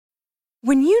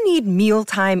When you need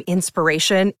mealtime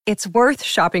inspiration, it's worth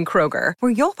shopping Kroger,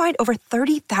 where you'll find over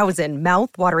 30,000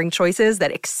 mouth-watering choices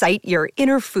that excite your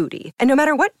inner foodie. And no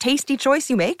matter what tasty choice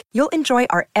you make, you'll enjoy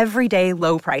our everyday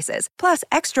low prices, plus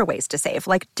extra ways to save,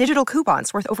 like digital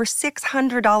coupons worth over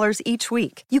 $600 each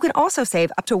week. You can also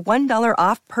save up to $1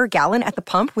 off per gallon at the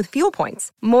pump with fuel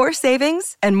points. More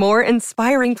savings and more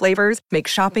inspiring flavors make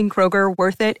shopping Kroger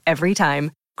worth it every time.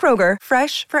 Kroger,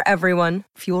 fresh for everyone.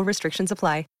 Fuel restrictions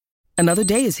apply. Another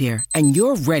day is here, and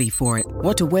you're ready for it.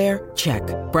 What to wear? Check.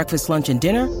 Breakfast, lunch, and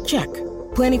dinner? Check.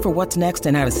 Planning for what's next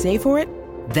and how to save for it?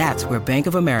 That's where Bank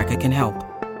of America can help.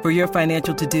 For your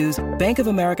financial to-dos, Bank of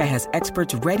America has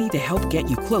experts ready to help get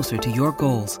you closer to your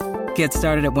goals. Get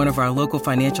started at one of our local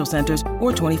financial centers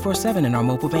or 24/7 in our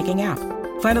mobile banking app.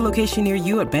 Find a location near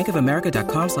you at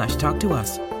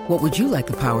bankofamerica.com/talktous. What would you like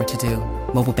the power to do?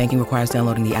 Mobile banking requires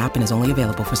downloading the app and is only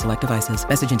available for select devices.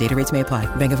 Message and data rates may apply.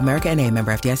 Bank of America N.A.,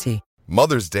 member FDIC.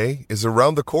 Mother's Day is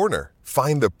around the corner.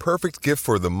 Find the perfect gift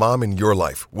for the mom in your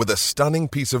life with a stunning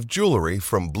piece of jewelry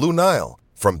from Blue Nile.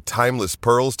 From timeless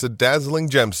pearls to dazzling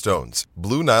gemstones,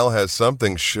 Blue Nile has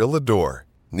something she'll adore.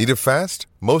 Need it fast?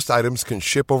 Most items can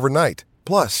ship overnight.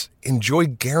 Plus, enjoy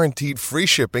guaranteed free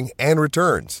shipping and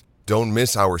returns. Don't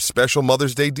miss our special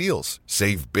Mother's Day deals.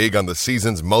 Save big on the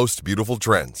season's most beautiful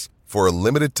trends. For a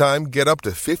limited time, get up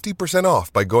to 50%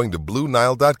 off by going to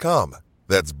BlueNile.com.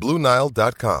 That's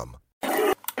BlueNile.com.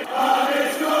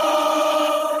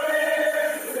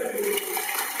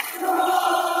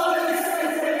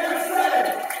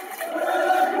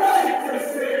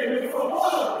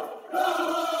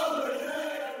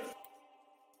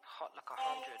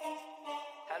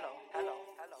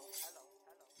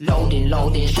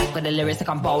 Loading, straight with the lyrics like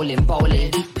I'm bowling.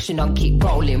 Keep pushing on, keep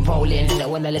rolling. Didn't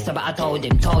wanna listen, but I told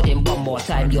him one more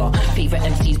time. Your favorite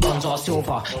MCs, bronze or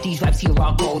silver. These raps here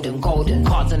are golden.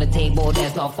 Cards on the table,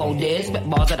 there's no folders. Spit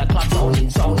bars at the club,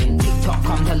 zoning. TikTok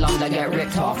come to London, get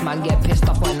ripped off. Man get pissed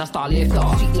off when I start lift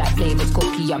off. Sweet like flavors,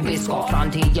 cookie and biscuit.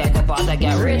 Round here, yeah, the bars I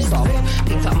get ripped off.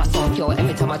 Picked up my song, yo,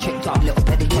 every time I tripped up. Little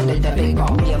petty killer, the big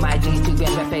rock. Yeah, my G's do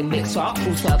everything mix up.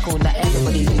 Full circle, that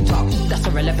everybody's in top. That's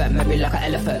irrelevant, maybe like an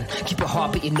elephant. Keep it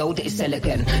hard, but you know that it's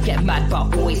elegant. Get mad,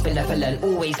 but always benevolent.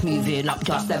 Always moving up,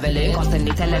 just leveling.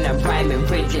 Constantly telling and rhyming,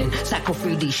 bridging. Cycle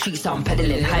through these streets, I'm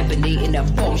pedaling. Hibernating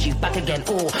and boom, she's back again.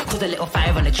 Oh, cause a little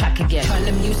fire on the track again. Turn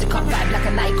the music up, vibe like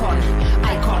an icon.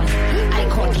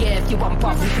 Yeah, if you want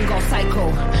buff, we can go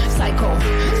psycho.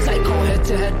 Head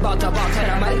to head, bar to bar, turn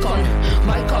the mic on.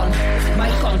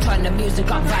 Turn the music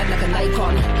up, vibe like an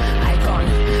icon.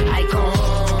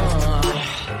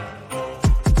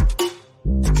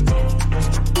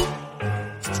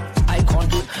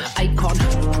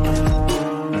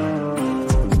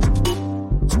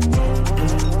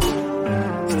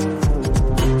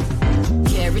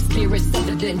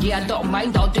 Yeah, I don't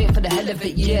mind, I'll do it for the hell of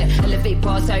it, yeah. Elevate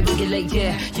bars, I regulate,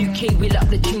 yeah. UK, we love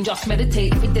the tune, just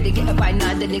meditate. If we didn't get it by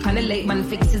 9, then they kinda late. Man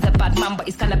thinks he's a bad man, but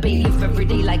he's kinda bait. Live every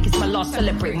day like it's my last,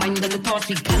 celebrate. Mind on the task,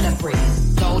 we calibrate.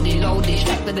 Loaded,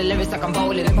 straight with the lyrics like I'm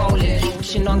bowling. Keep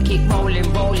pushing on, keep rolling.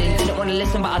 Didn't wanna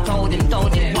listen, but I told him.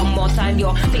 One more time,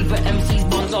 your favorite MCs,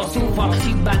 bronze or silver.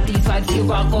 Too bad, these vibes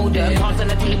here are golden. Cards on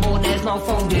the table, there's no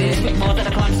folding. Spit more than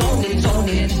I can't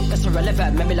zoning. That's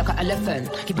irrelevant, memory like an elephant.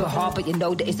 Keep it hard, but you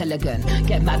know that it's elegant.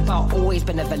 Get mad, but always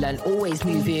benevolent. Always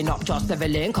moving up, just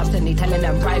leveling. Constantly telling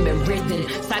them, rhyming, breathing.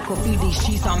 Cycle through these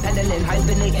streets, I'm pedaling.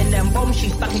 Hibernating them, boom,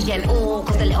 she's back again. Oh,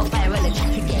 cause a little fire on the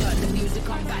track again. The music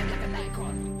on vibe like an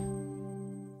icon.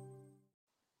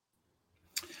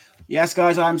 Yes,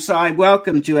 guys, I'm Si.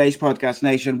 Welcome to Ace Podcast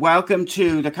Nation. Welcome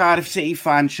to the Cardiff City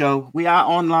Fan Show. We are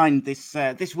online this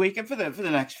week and for the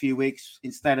next few weeks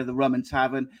instead of the Rum and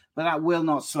Tavern, but that will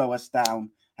not slow us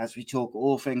down as we talk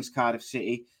all things Cardiff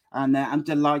City. And I'm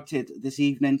delighted this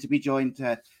evening to be joined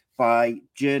by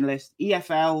journalist,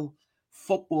 EFL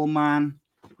football man,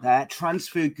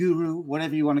 transfer guru,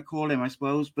 whatever you want to call him, I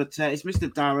suppose. But it's Mr.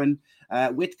 Darren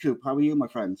Witcoop. How are you, my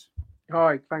friend?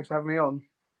 Hi, thanks for having me on.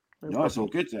 No, it's all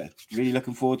good. Really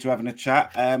looking forward to having a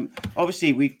chat.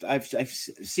 Obviously, I've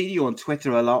seen you on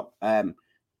Twitter a lot.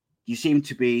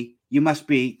 You must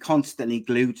be constantly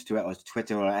glued to it, or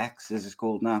Twitter or X as it's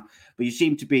called now. But you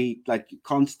seem to be like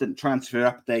constant transfer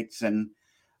updates and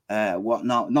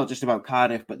whatnot, not just about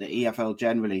Cardiff, but the EFL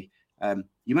generally.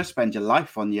 You must spend your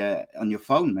life on your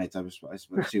phone, mate. I was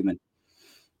assuming.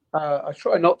 I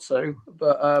try not to,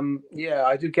 but yeah,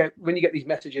 I do get when you get these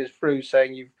messages through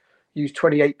saying you've used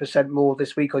 28% more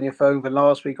this week on your phone than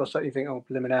last week or something. You think, oh,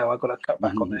 blimey, now I've got to cut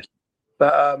back on this.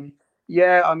 But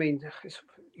yeah, I mean,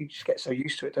 you just get so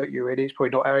used to it, don't you? Really, it's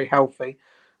probably not very healthy,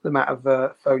 the amount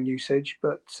of phone usage.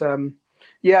 But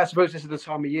Yeah, I suppose this is the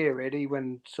time of year really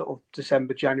when sort of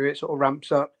December, January, it sort of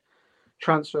ramps up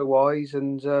transfer wise,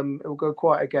 and it will go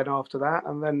quiet again after that,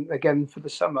 and then again for the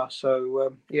summer.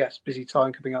 So yes, busy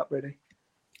time coming up really.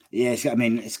 Yes, I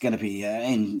mean it's going to be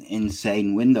an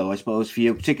insane window, I suppose, for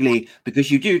you, particularly because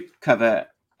you do cover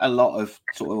a lot of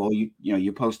sort of, or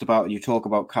you post about, you talk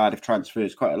about Cardiff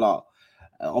transfers quite a lot.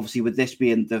 Obviously, with this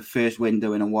being the first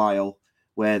window in a while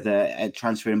where the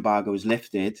transfer embargo is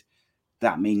lifted,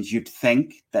 that means you'd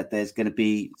think that there's going to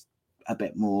be a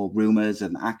bit more rumours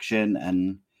and action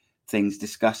and things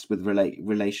discussed with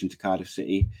relation to Cardiff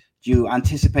City. Do you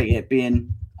anticipate it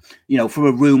being, from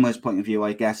a rumours point of view,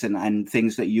 I guess, and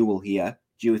things that you will hear,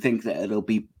 do you think that it'll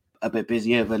be a bit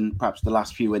busier than perhaps the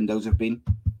last few windows have been?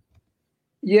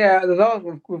 Yeah, the last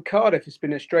with Cardiff, it's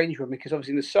been a strange one because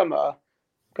obviously in the summer,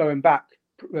 going back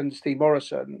under Steve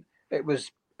Morrison, it was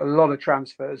a lot of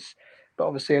transfers, but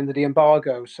obviously under the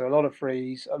embargo, so a lot of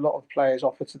frees, a lot of players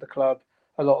offered to the club,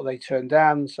 a lot they turned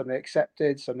down, some they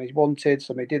accepted, some they wanted,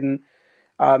 some they didn't.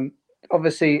 Um,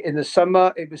 Obviously in the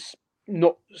summer, it was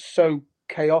not so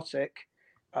chaotic.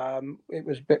 It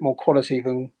was a bit more quality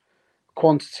than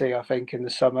quantity, I think, in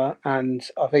the summer, and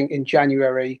I think in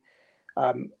January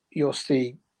you'll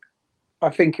see I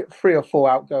think 3 or 4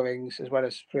 outgoings as well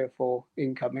as 3 or 4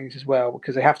 incomings as well,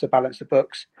 because they have to balance the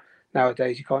books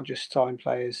nowadays. You can't just sign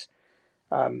players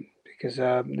because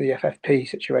the FFP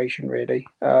situation really,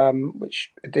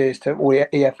 which adheres to all the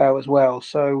EFL as well.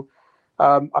 So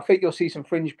I think you'll see some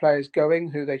fringe players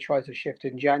going who they try to shift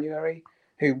in January.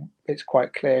 Who it's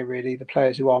quite clear really the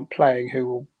players who aren't playing who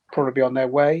will probably be on their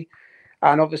way,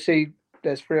 and obviously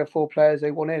there's 3 or 4 players they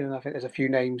want in, and I think there's a few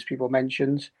names people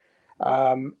mentioned.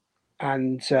 Um,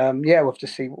 yeah, we'll have to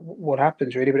see what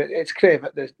happens really. But it's clear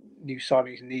that there's new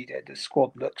signings needed. The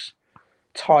squad looks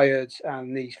tired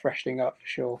and needs freshening up for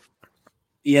sure.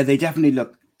 Yeah, they definitely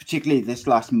look, particularly this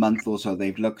last month or so,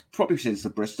 they've looked, probably since the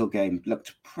Bristol game,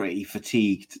 looked pretty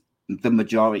fatigued. The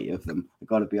majority of them, I've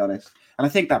got to be honest. And I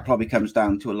think that probably comes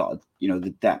down to a lot of,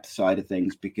 the depth side of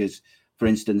things, because, for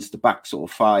instance, the back sort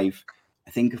of five,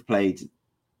 I think, have played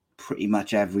pretty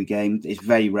much every game. It's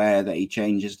very rare that he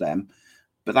changes them,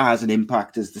 but that has an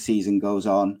impact as the season goes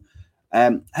on.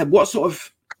 What sort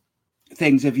of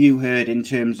things have you heard in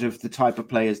terms of the type of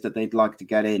players that they'd like to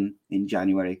get in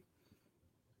January?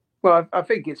 Well, I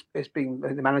think it's been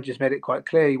the manager's made it quite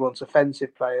clear he wants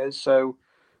offensive players. So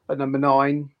at number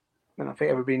 9, and I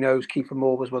think everybody knows Kiefer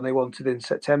Moore was one they wanted in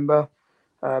September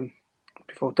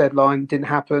before deadline. Didn't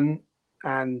happen,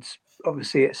 and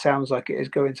obviously it sounds like it is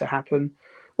going to happen.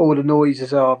 All the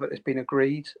noises are that it's been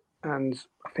agreed, and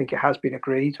I think it has been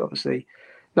agreed. Obviously,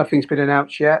 nothing's been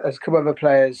announced yet. There's a couple of other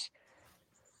players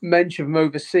mention from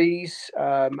overseas,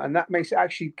 and that makes it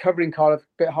actually covering Cardiff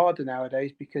a bit harder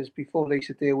nowadays, because before they used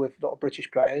to deal with a lot of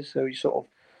British players, so you sort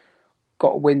of got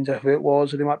a window of who it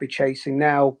was, and they might be chasing.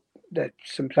 Now there's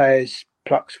some players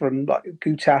plucks from like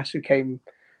Gutas, who came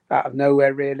out of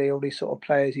nowhere really. All these sort of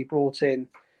players he brought in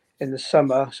the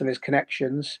summer, some of his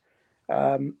connections,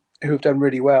 who have done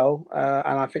really well,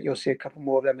 and I think you'll see a couple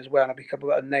more of them as well, and a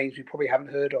couple of other names we probably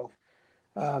haven't heard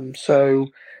of. So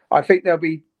I think there'll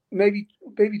be maybe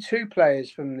 2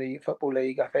 players from the Football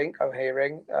League. I think I'm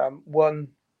hearing one.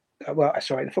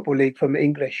 The Football League from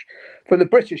English, from the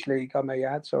British League, I may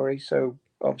add. Sorry. So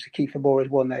obviously Kiefer Moore is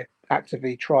one they're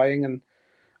actively trying and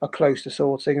are close to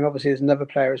sorting, and obviously there's another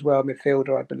player as well,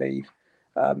 midfielder, I believe.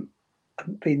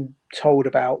 I've been told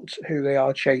about who they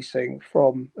are chasing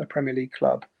from a Premier League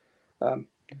club.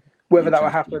 Whether that will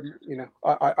happen,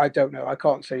 I don't know. I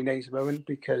can't say names at the moment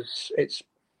because I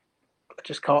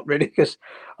just can't really, because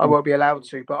I won't be allowed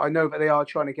to. But I know that they are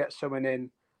trying to get someone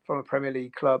in from a Premier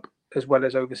League club as well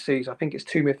as overseas. I think it's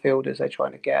 2 midfielders they're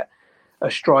trying to get, a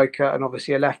striker and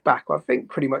obviously a left back. I think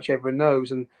pretty much everyone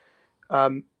knows. And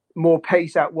more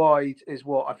pace out wide is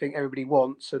what I think everybody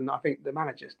wants. And I think the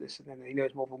manager's listening, and he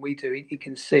knows more than we do. He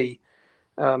can see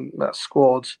that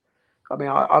squad. I mean,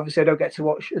 obviously I don't get to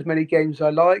watch as many games as I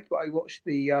like, but I watched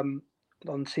the on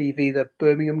TV the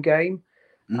Birmingham game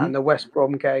and the West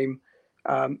Brom game,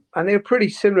 and they were pretty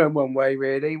similar in one way,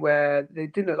 really, where they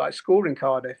didn't look like scoring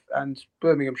Cardiff, and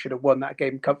Birmingham should have won that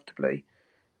game comfortably.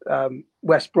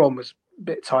 West Brom was a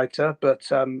bit tighter, but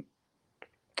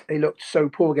they looked so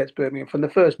poor against Birmingham from the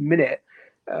first minute.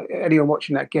 Anyone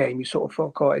watching that game, you sort of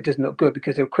thought, "Oh, it doesn't look good,"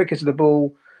 because they were quicker to the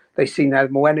ball. They seemed to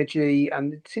have more energy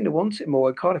and they seemed to want it more.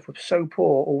 And Cardiff were so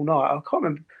poor all night. I can't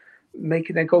remember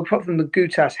making their goal, apart from the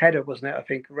Gutas header, wasn't it? I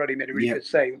think Roddy made a really good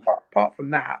save. Apart from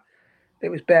that, it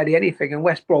was barely anything. And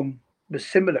West Brom was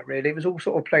similar, really. It was all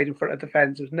sort of played in front of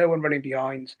defence. There was no one running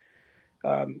behind,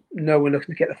 no one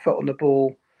looking to get the foot on the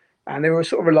ball. and they were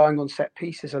sort of relying on set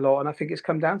pieces a lot. And I think it's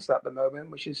come down to that at the moment,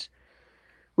 which is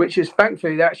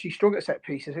thankfully they're actually strong at set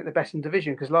pieces. I think the best in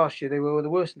division, because last year they were the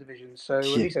worst in division. So at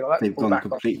least they got that they've fall gone back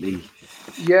completely. on.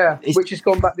 Yeah, which has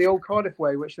gone back the old Cardiff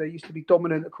way, which they used to be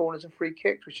dominant at corners and free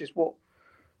kicks, which is what,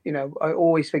 I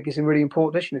always think is a really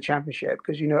important position in the Championship,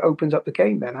 because, it opens up the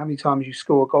game then. How many times you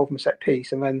score a goal from a set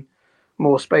piece and then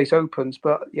more space opens.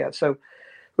 But yeah, so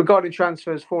regarding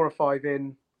transfers, 4 or 5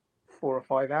 in, 4 or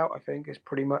 5 out, I think is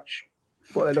pretty much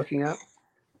what they're looking at.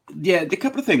 Yeah, the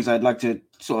couple of things I'd like to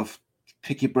sort of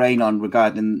pick your brain on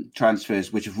regarding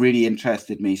transfers, which have really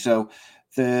interested me. So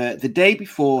the day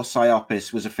before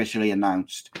Siopis was officially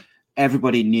announced,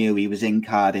 everybody knew he was in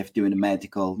Cardiff doing a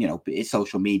medical. It's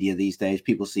social media these days,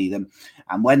 people see them.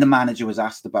 And when the manager was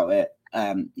asked about it,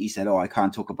 he said, I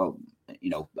can't talk about,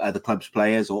 other clubs'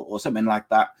 players or something like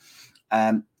that.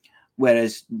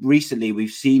 Whereas recently we've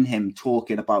seen him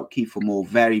talking about Kiefer Moore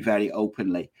very, very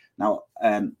openly. Now,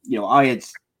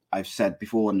 I've said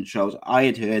before on the shows, I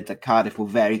had heard that Cardiff were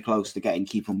very close to getting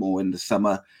Kiefer Moore in the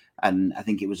summer. And I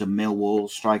think it was a Millwall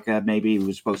striker, maybe, who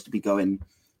was supposed to be going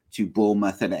to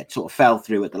Bournemouth, and it sort of fell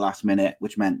through at the last minute,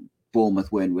 which meant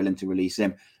Bournemouth weren't willing to release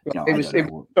him. It was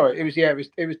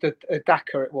the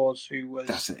Daka who was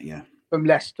that's it, yeah, from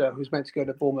Leicester, who was meant to go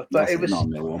to Bournemouth, but that's it was not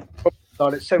Millwall.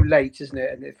 It's so late, isn't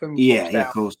it? And of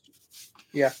course.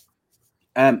 Yeah.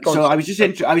 So I was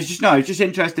just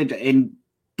interested in.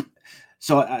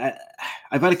 So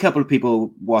I've had a couple of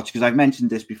people watch, because I've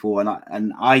mentioned this before,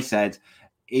 and I said,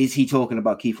 is he talking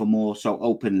about Kiefer Moore so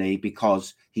openly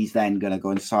because he's then going to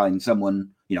go and sign someone,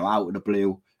 out of the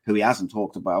blue who he hasn't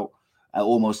talked about,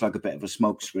 almost like a bit of a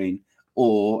smokescreen?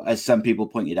 Or, as some people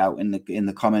pointed out in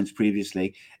the comments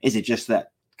previously, is it just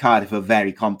that Cardiff are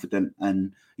very confident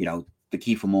and, the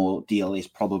Kiefer Moore deal is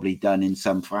probably done in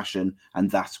some fashion,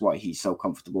 and that's why he's so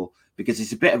comfortable? Because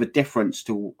it's a bit of a difference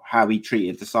to how he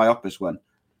treated the Siopis one.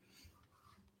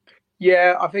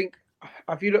 Yeah, I think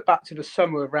if you look back to the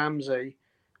summer of Ramsey,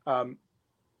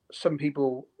 some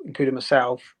people, including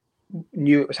myself,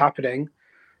 knew it was happening.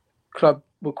 Club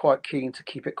were quite keen to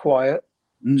keep it quiet,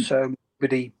 so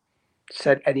nobody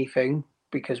said anything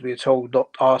because we were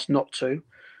asked not to.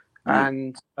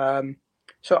 And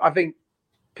so I think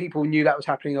people knew that was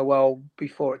happening a while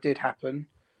before it did happen.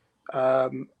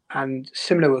 And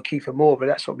similar with Kiefer Moore, but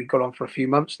that's what we've got on for a few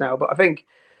months now. But I think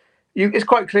it's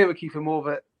quite clear with Kiefer Moore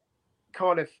that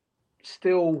Cardiff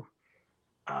still,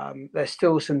 there's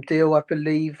still some deal, I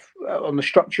believe, on the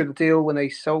structure of the deal when they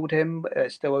sold him.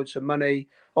 Still owed some money.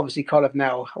 Obviously, Cardiff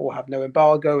now will have no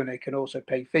embargo, and they can also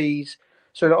pay fees.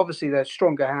 So obviously they're a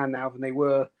stronger hand now than they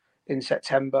were in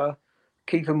September.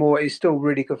 Kiefer Moore is still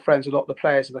really good friends with a lot of the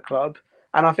players of the club.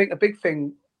 And I think a big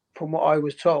thing, from what I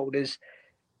was told, is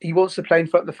he wants to play in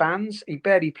front of the fans. He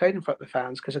barely played in front of the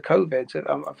fans because of COVID.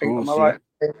 I think, am I right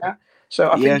in that? So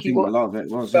I think he a lot of it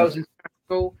was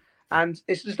international, and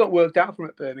it's just not worked out for him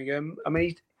at Birmingham. I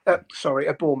mean, at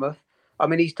Bournemouth. I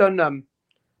mean, he's done.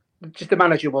 Just the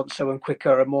manager wants someone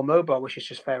quicker and more mobile, which is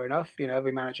just fair enough.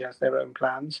 Every manager has their own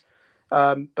plans.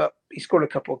 But he scored a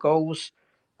couple of goals.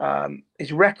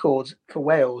 His record for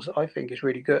Wales, I think, is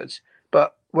really good.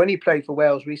 But when he played for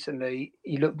Wales recently,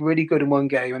 he looked really good in one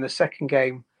game, and the second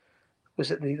game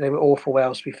they were awful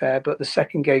Wales, to be fair. But the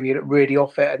second game, he looked really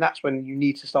off it, and that's when you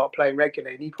need to start playing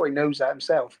regularly. And he probably knows that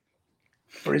himself.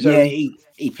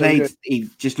 He played. He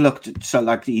just looked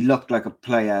he looked like a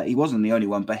player. He wasn't the only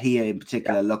one, but he in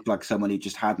particular looked like someone who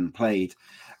just hadn't played.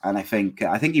 And I think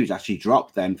he was actually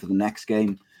dropped then for the next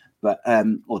game, but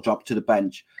or dropped to the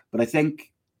bench. But I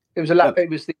think it was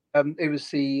it was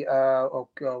the oh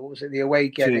god, what was it? The away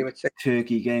game.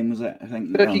 Turkey game, was it? I think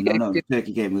no, the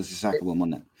Turkey game was the second one,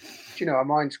 wasn't it? Do you know, our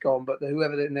mind's gone. But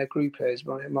whoever in their group is,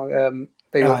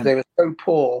 they were so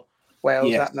poor.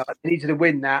 Wales that night. They needed to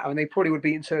win that. I mean, they probably would have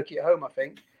beaten Turkey at home, I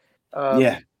think.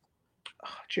 Do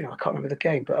you know, I can't remember the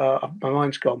game, but my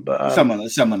mind's gone. But someone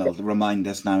will remind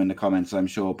us now in the comments, I'm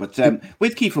sure. But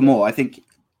with Kiefer Moore, I think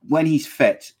when he's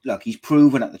fit, look, he's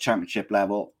proven at the Championship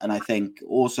level, and I think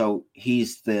also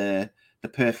he's the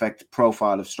perfect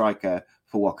profile of striker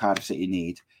for what Cardiff City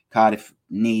need. Cardiff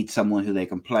need someone who they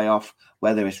can play off,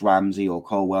 whether it's Ramsey or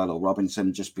Colwell or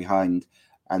Robinson just behind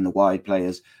and the wide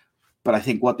players. But I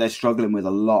think what they're struggling with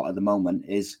a lot at the moment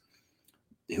is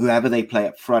whoever they play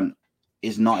up front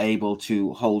is not able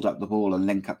to hold up the ball and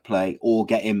link up play or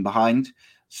get in behind.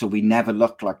 So we never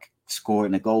look like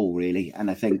scoring a goal, really.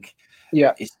 And I think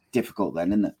it's difficult then,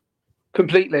 isn't it?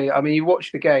 Completely. I mean, you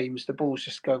watch the games, the ball's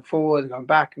just going forward and going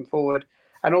back and forward.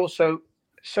 And also,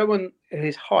 someone in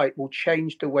his height will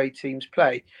change the way teams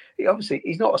play.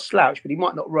 He's not a slouch, but he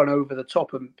might not run over the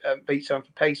top and beat someone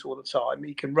for pace all the time.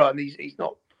 He can run. He's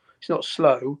not He's not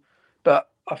slow, but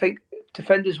I think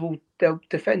they'll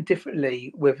defend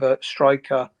differently with a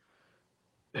striker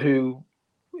who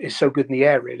is so good in the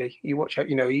air. Really, you watch out.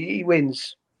 He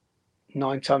wins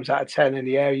 9 times out of 10 in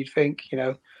the air. You'd think,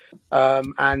 and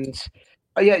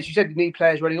as you said, you need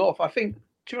players running off. I think,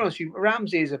 to be honest, with you,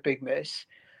 Ramsey is a big miss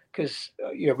because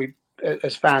we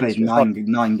as fans played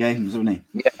nine games, hasn't he?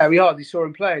 Yeah, we hardly saw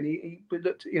him play, and he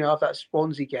looked. After that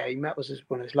Swansea game, that was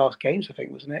one of his last games, I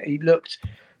think, wasn't it? He looked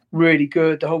really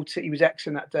good. The whole team, he was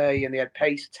excellent that day, and they had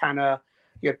pace. Tanner,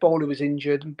 Bowler was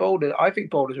injured, and I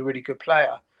think Bowler's a really good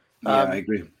player. I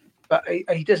agree. But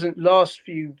he doesn't. Last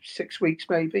few 6 weeks,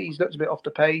 maybe he's looked a bit off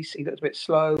the pace. He looked a bit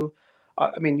slow.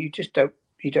 I mean, you just don't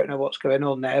know what's going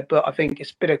on there. But I think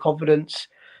it's a bit of confidence,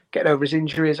 getting over his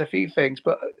injuries, a few things.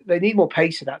 But they need more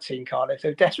pace in that team, Cardiff.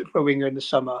 They're desperate for a winger in the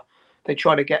summer. They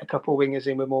tried to get a couple of wingers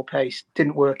in with more pace.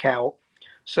 Didn't work out.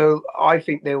 So I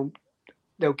think they'll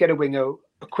get a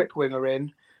quick winger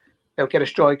in. They'll get a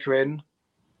striker in.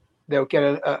 They'll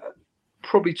get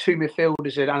probably 2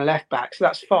 midfielders in and a left back. So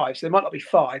that's 5. So there might not be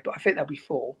 5, but I think there'll be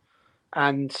 4.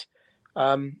 And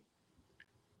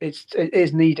it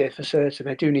is needed for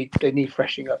certain. They need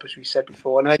freshening up, as we said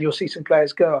before. And then you'll see some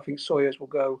players go. I think Sawyers will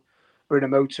go.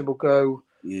 Rinomota will go.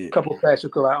 Yeah. A couple of players will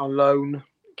go out on loan.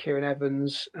 Kieran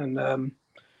Evans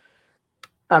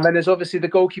and then there's obviously the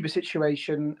goalkeeper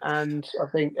situation. And I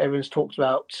think everyone's talked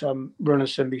about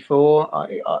Runnison before.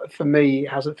 For me, it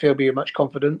hasn't filled me with much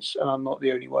confidence, and I'm not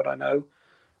the only one I know.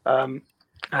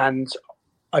 And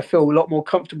I feel a lot more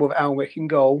comfortable with Alnwick in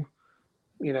goal,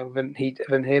 than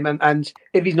him. And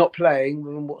if he's not playing,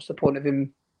 then what's the point of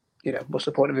him? What's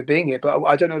the point of him being here? But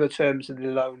I don't know the terms of the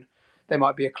loan. There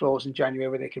might be a clause in January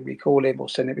where they can recall him or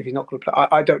send him if he's not going to play.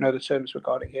 I don't know the terms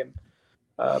regarding him.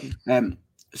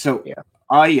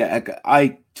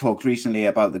 I talked recently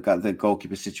about the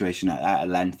goalkeeper situation at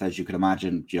length, as you can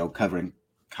imagine. Covering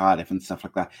Cardiff and stuff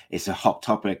like that. It's a hot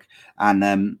topic,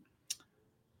 and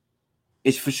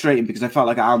it's frustrating because I felt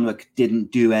like Alnwick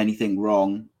didn't do anything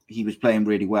wrong. He was playing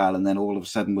really well, and then all of a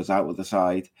sudden was out of the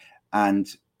side, and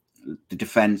the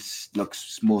defence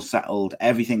looks more settled.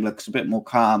 Everything looks a bit more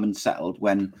calm and settled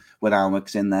when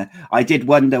Alnwick's in there. I did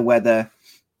wonder whether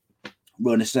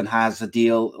Runnison has a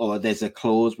deal or there's a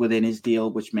clause within his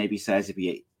deal which maybe says if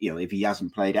he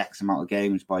hasn't played X amount of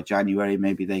games by January,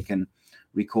 maybe they can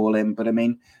recall him. But I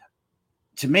mean,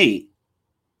 to me,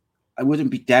 I wouldn't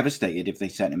be devastated if they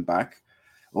sent him back,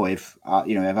 or if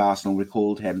Arsenal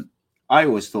recalled him. I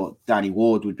always thought Danny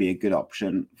Ward would be a good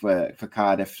option for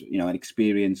Cardiff, an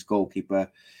experienced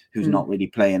goalkeeper who's not really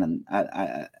playing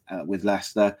with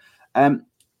Leicester.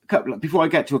 Before I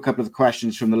get to a couple of the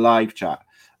questions from the live chat,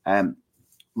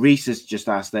 Reese has just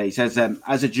asked there. He says,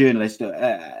 as a journalist,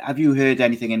 have you heard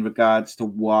anything in regards to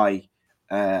why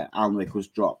Alnwick was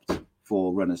dropped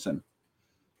for Runnison?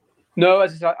 No,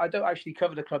 as I said, I don't actually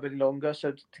cover the club any longer,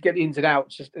 so to get the ins and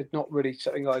outs, it's not really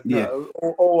something I know.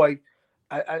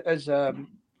 Yeah.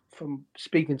 From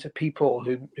speaking to people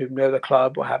who know the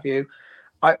club, what have you,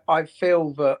 I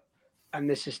feel that, and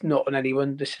this is not on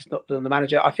anyone, this is not on the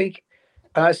manager. I think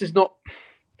this is not.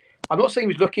 I'm not saying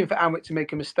he was looking for Alnwick to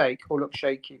make a mistake or look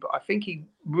shaky, but I think he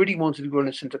really wanted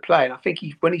Runnison to play. And I think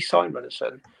when he signed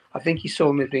Runnison, I think he saw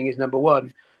him as being his number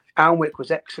one. Alnwick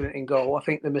was excellent in goal. I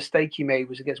think the mistake he made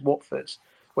was against Watford,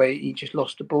 where he just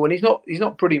lost the ball. And he's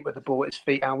not brilliant with the ball at his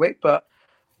feet, Alnwick, but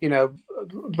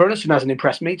Runnison hasn't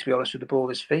impressed me, to be honest, with the ball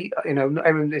at his feet. Not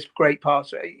everyone is great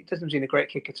passer. He doesn't seem a great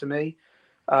kicker to me.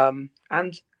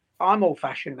 And I'm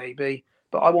old-fashioned maybe,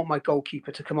 but I want my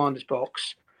goalkeeper to command his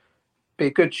box, be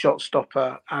a good shot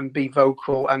stopper, and be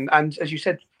vocal. And as you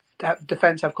said,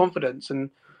 defence have confidence. And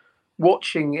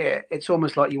watching it, it's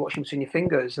almost like you're watching between your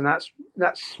fingers. And that's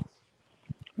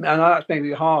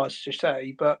maybe harsh to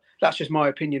say, but that's just my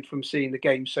opinion from seeing the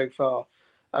game so far.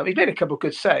 He's made a couple of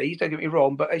good saves, don't get me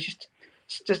wrong, but it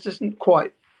just doesn't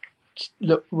quite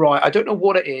look right. I don't know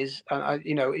what it is. And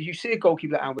you see a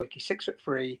goalkeeper like Alnwick, he's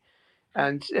 6'3",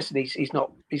 and listen, he's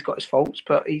got his faults,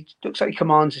 but he looks like he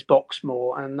commands his box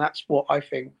more, and that's what I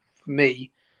think. For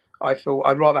me, I feel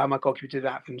I'd rather have my goalkeeper do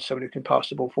that than someone who can pass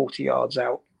the ball 40 yards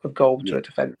out of goal to a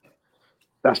defender.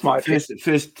 That's my opinion.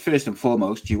 First and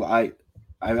foremost,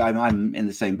 I'm in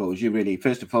the same boat as you. Really,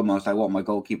 first and foremost, I want my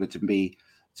goalkeeper to be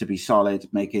solid,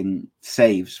 making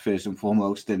saves first and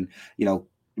foremost, and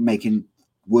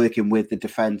working with the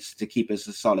defense to keep us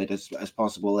as solid as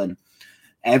possible. And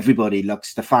everybody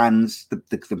looks, the fans,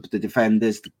 the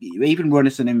defenders, even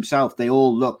Runnison himself, they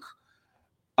all look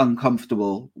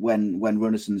uncomfortable when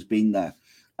Runnison's been there.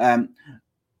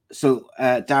 So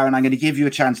Darren, I'm going to give you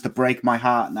a chance to break my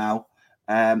heart now.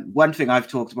 One thing I've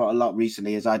talked about a lot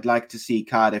recently is I'd like to see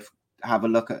Cardiff have a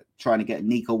look at trying to get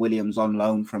Nico Williams on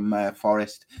loan from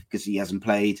Forest because he hasn't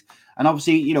played. And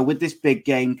obviously, with this big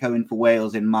game coming for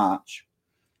Wales in March,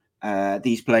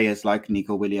 these players like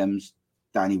Nico Williams,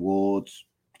 Danny Ward,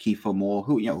 Kiefer Moore,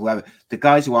 whoever, the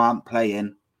guys who aren't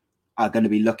playing are going to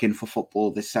be looking for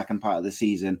football this second part of the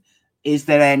season. Is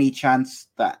there any chance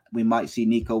that we might see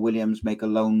Nico Williams make a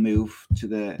loan move to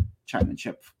the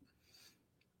Championship?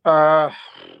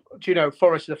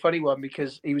 Forrest is a funny one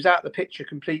because he was out of the picture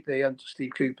completely under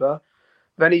Steve Cooper.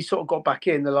 Then he sort of got back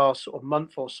in the last sort of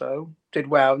month or so, did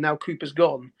well. Now Cooper's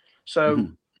gone. So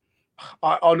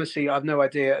I honestly have no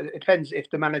idea. It depends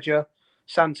if the manager,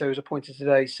 Santos, appointed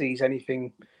today, sees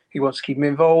anything he wants to keep him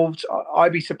involved.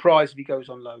 I'd be surprised if he goes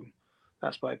on loan.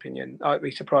 That's my opinion. I'd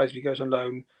be surprised if he goes on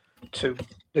loan to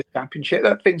the Championship.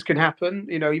 That things can happen.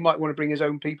 He might want to bring his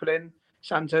own people in,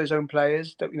 Santos' own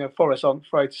players. Forest aren't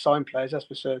afraid to sign players, that's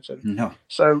for certain. No.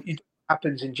 So it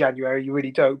happens in January, you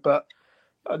really don't. But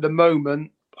at the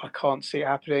moment, I can't see it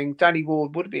happening. Danny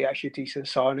Ward would be actually a decent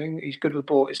signing. He's good with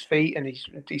the ball at his feet and he's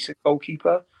a decent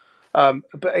goalkeeper.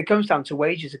 But it comes down to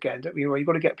wages again. You've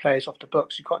got to get players off the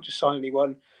books. You can't just sign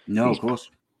anyone. No, of course.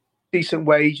 Decent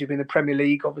wage. You've been in the Premier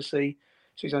League, obviously.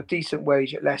 So he's on a decent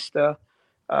wage at Leicester.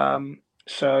 If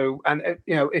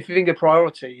you think of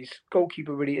priorities,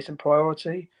 goalkeeper really isn't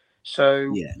priority.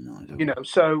 So, yeah,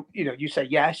 no, you say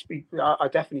yes, I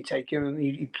definitely take him and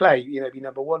he'd play, be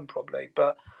number one probably.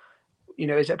 But,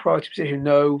 is it a priority position?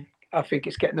 No, I think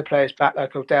it's getting the players back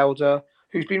like O'Dowda,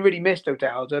 who's been really missed,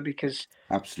 O'Dowda, because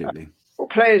absolutely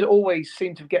players always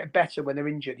seem to get better when they're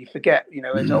injured. You forget,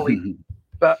 it's always.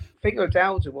 But I think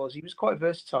O'Dowda he was quite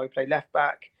versatile. He played left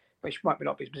back, which might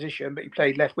not be his position, but he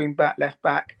played left wing back, left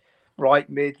back, right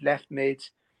mid, left mid,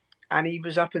 and he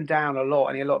was up and down a lot,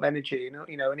 and he had a lot of energy,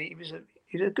 and he was a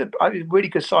really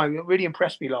good sign. It really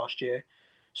impressed me last year.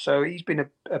 So he's been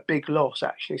a big loss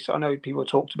actually. So I know people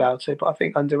talked about it, but I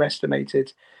think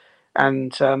underestimated,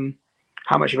 and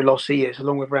how much of a loss he is,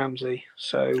 along with Ramsey.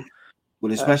 So,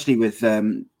 well, especially with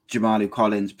Jamalu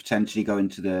Collins potentially going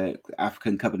to the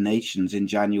African Cup of Nations in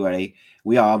January,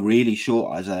 we are really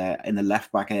short in the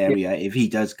left back area if he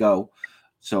does go.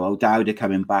 So O'Dowda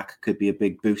coming back could be a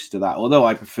big boost to that. Although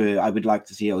I would like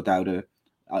to see O'Dowda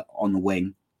on the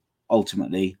wing.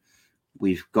 Ultimately,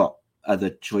 we've got other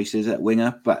choices at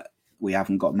winger, but we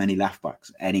haven't got any left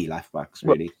backs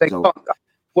really.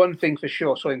 One thing for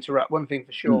sure, sorry to interrupt,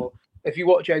 if you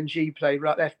watch NG play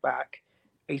left back,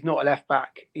 he's not a left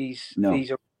back, he's a right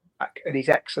back, and he's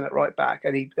excellent at right back,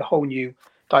 and a whole new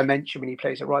dimension when he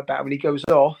plays at right back. When he goes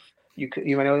off, you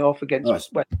went off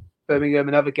against West Birmingham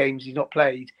and other games he's not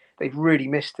played, they've really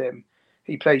missed him.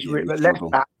 He plays but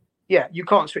left back. Yeah, you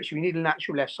can't switch him. You need a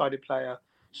natural left-sided player.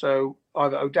 So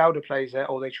either O'Dowda plays there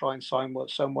or they try and sign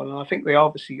someone. And I think they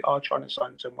obviously are trying to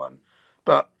sign someone.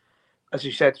 But as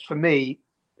you said, for me,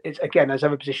 it's again, as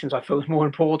other positions I feel is more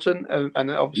important.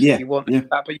 And obviously you want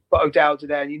that. But you've got O'Dowda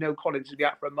there and Collins will be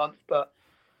out for a month. But,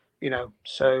 you've got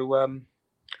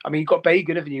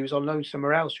Bagan, haven't you? He was on loan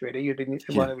somewhere else, really. You'd been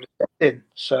the one who would have stepped in.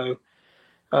 So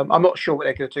I'm not sure what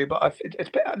they're going to do. But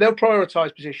they'll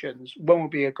prioritise positions. One will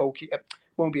be a goalkeeper,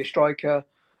 one will be a striker,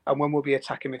 and one will be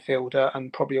attacking midfielder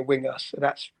and probably a winger. So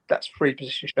that's 3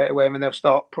 positions straight away, and then they'll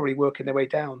start probably working their way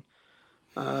down.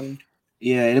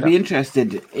 It'll be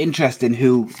interesting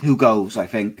who goes, I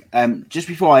think. Just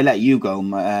before I let you go,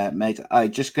 mate,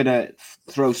 I'm just going to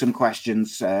throw some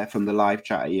questions from the live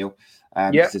chat at you.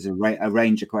 There's a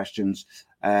range of questions.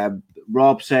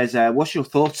 Rob says, what's your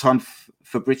thoughts on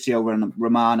Fabrizio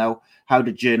Romano? How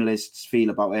do journalists feel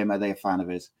about him? Are they a fan of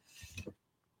his?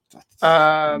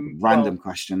 Random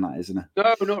question, that isn't it?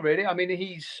 No, not really. I mean,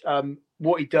 he's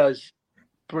what he does,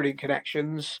 brilliant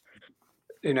connections.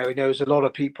 He knows a lot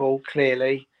of people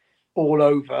clearly, all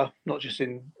over, not just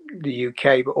in the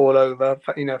UK, but all over.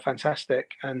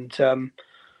 Fantastic, and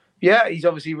he's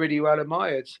obviously really well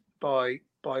admired by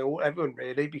everyone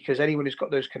really, because anyone who's got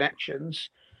those connections,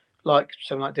 like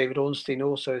someone like David Ornstein,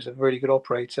 also is a really good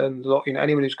operator, and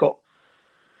anyone who's got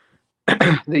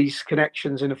these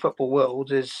connections in the football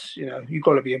world is, you've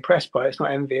got to be impressed by it. It's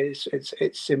not envy.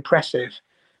 It's impressive.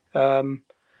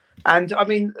 And I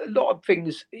mean, a lot of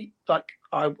things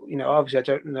obviously I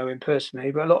don't know him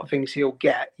personally, but a lot of things he'll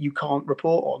get, you can't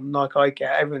report on like I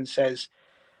get. Everyone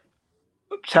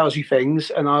tells you things,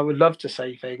 and I would love to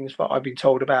say things that I've been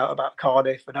told about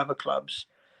Cardiff and other clubs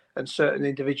and certain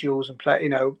individuals and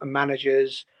and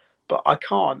managers, but I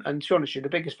can't. And to be honest with you, the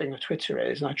biggest thing with Twitter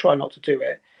is, and I try not to do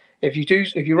it, if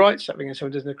you write something and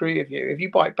someone doesn't agree with you, if you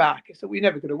bite back, it's that we're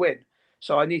never going to win.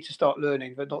 So I need to start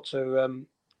learning, but not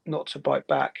to bite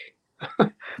back.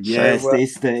 Yeah, So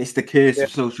it's the curse yeah.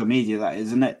 of social media, that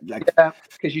isn't it? Like, yeah,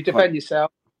 because you defend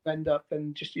yourself, end up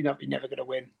and just you're never going to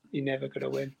win. You're never going to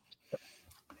win.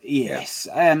 Yes.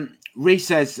 Reese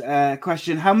says,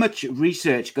 question: how much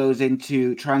research goes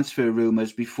into transfer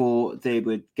rumors before they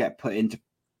would get put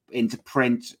into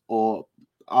print? Or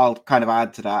I'll kind of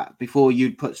add to that, before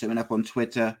you'd put something up on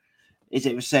Twitter, is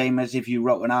it the same as if you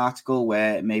wrote an article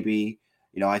where maybe,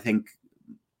 I think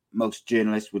most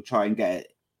journalists would try and get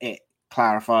it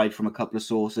clarified from a couple of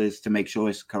sources to make sure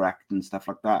it's correct and stuff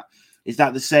like that? Is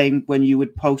that the same when you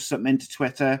would post something to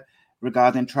Twitter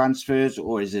regarding transfers,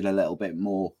 or is it a little bit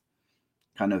more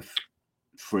kind of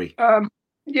free?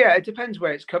 Yeah, it depends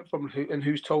where it's come from and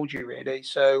who's told you, really.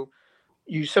 So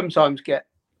you sometimes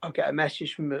I'll get a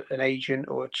message from an agent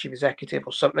or a chief executive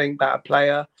or something about a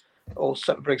player or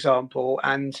something, for example,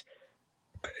 and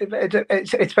it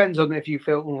depends on if you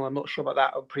feel, oh, I'm not sure about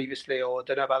that or previously, or I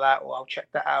don't know about that, or I'll check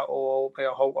that out, or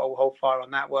I'll hold fire on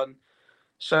that one.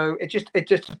 So it just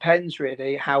depends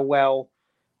really how well,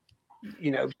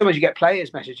 sometimes you get players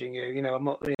messaging you, I'm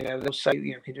not, they'll say, can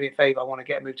you do me a favor? I want to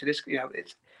get moved to this,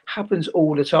 it happens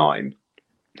all the time.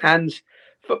 And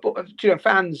football,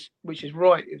 fans, which is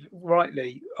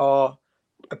rightly, are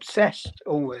obsessed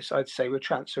always, I'd say, with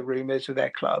transfer rumours with their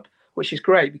club, which is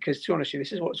great because, to be honest,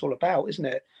 this is what it's all about, isn't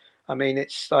it? I mean,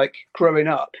 it's like growing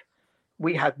up,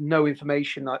 we had no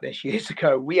information like this years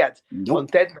ago. We had on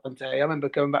deadline day, I remember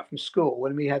going back from school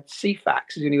when we had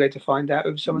CFAX as the only way to find out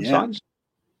if someone signs.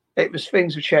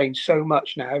 Things have changed so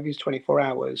much now. Everything's 24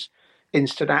 hours,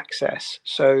 instant access.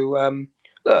 So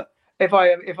look, if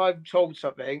I've told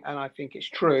something and I think it's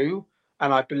true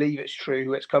and I believe it's true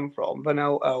who it's come from, then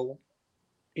I'll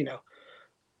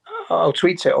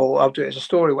tweet it or I'll do it as a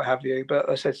story, what have you. But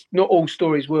I said not all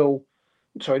transfer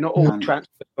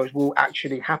stories will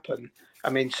actually happen. I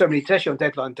mean, so many, especially on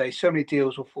deadline day, so many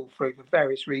deals will fall through for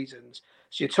various reasons.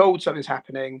 So you're told something's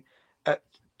happening at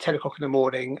 10 o'clock in the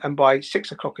morning, and by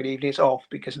 6 o'clock in the evening, it's off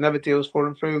because another deal's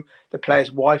fallen through. The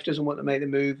player's wife doesn't want to make the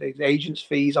move. The agent's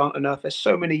fees aren't enough. There's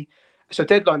so many. So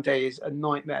deadline day is a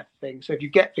nightmare thing. So if you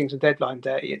get things on deadline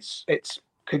day, it's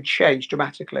could change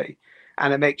dramatically,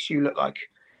 and it makes you look like,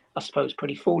 I suppose,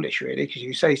 pretty foolish, really, because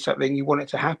you say something, you want it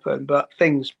to happen, but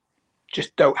things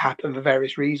just don't happen for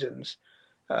various reasons.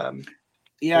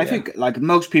 I think like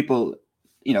most people,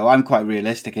 I'm quite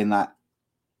realistic in that,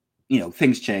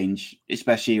 things change,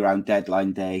 especially around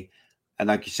deadline day. And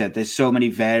like you said, there's so many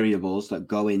variables that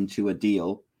go into a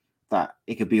deal that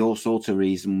it could be all sorts of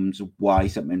reasons why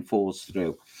something falls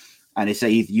through. And it's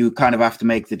you kind of have to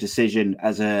make the decision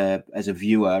as a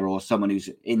viewer or someone who's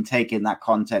in taking that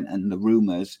content and the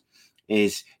rumors,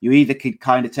 is you either could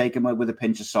kind of take them with a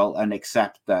pinch of salt and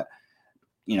accept that,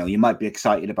 you might be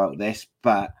excited about this,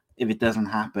 but if it doesn't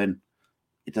happen,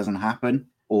 it doesn't happen,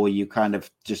 or you kind of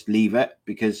just leave it.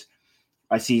 Because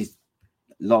I see a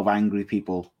lot of angry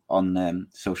people on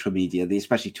social media,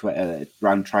 especially Twitter,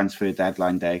 around transfer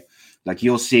deadline day. Like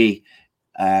you'll see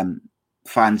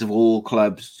fans of all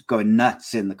clubs going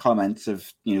nuts in the comments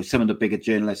of, some of the bigger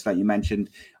journalists like you mentioned,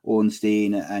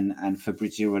 Ornstein and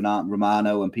Fabrizio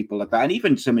Romano and people like that. And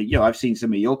even some of, I've seen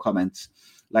some of your comments,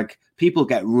 like people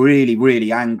get really,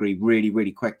 really angry really,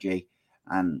 really quickly.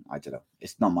 And I don't know,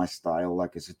 it's not my style.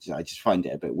 Like I just find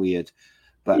it a bit weird.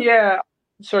 But yeah,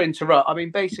 sorry to interrupt. I mean,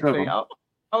 basically, I'll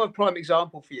have a prime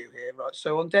example for you here, right?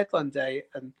 So on deadline day,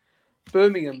 and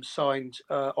Birmingham signed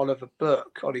Ollie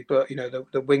Burke,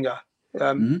 the winger.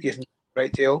 He isn't a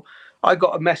great deal. I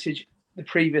got a message the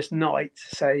previous night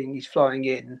saying he's flying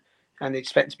in and they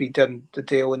expect to be done the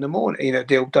deal in the morning,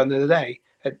 deal done in the day,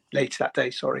 later that day,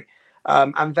 sorry.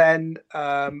 And then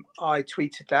I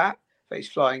tweeted that he's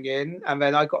flying in, and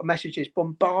then I got messages,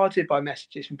 bombarded by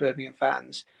messages from Birmingham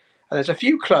fans. And there's a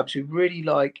few clubs who really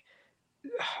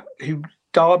who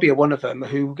Derby are one of them,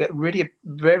 who get really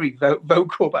very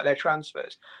vocal about their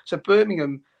transfers. So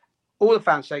Birmingham, all the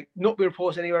fans say, not be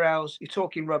reports anywhere else. You're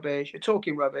talking rubbish.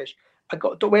 I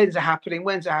got, when's it happening?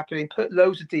 Put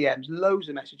loads of DMs, loads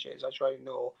of messages. I try to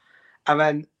ignore. And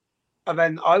then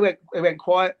it went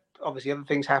quiet. Obviously, other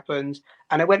things happened.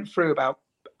 And it went through about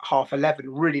 11:30,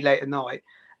 really late at night.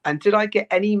 And did I get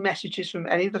any messages from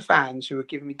any of the fans who were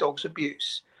giving me dogs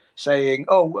abuse, saying,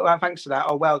 "Oh, well, thanks for that.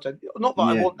 Oh, well done." Not that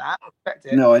I want that. I expect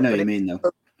it. No, I know what you mean, though.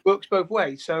 It works both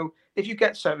ways. So if you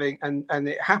get something and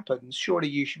it happens, surely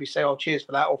you should be saying, "Oh, cheers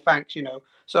for that," or "Thanks,"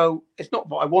 So it's not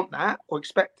that I want that or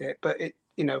expect it, but it,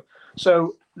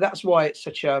 So that's why it's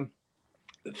such a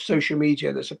social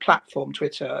media. There's a platform,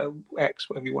 Twitter, X,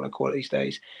 whatever you want to call it these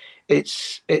days.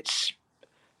 It's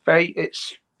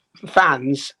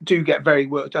fans do get very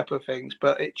worked up with things,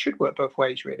 but it should work both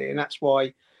ways, really, and that's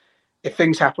why if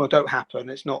things happen or don't happen,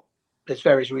 it's not. There's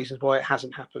various reasons why it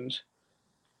hasn't happened.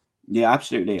 Yeah,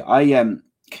 absolutely.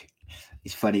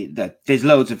 It's funny that there's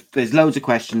loads of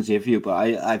questions here for you, but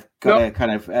I've got to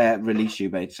kind of release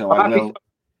you, mate. So I will.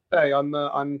 Hey, I'm.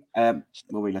 What are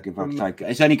we looking for?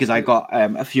 It's only because I got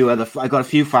a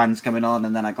few fans coming on,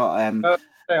 and then I got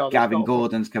Gavin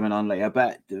Gordon's coming on later.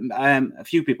 But a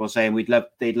few people saying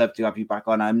they'd love to have you back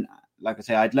on. Like I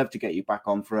say, I'd love to get you back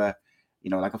on for a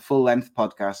like a full length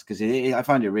podcast, because I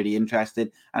find it really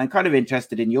interesting, and I'm kind of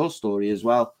interested in your story as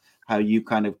well, how you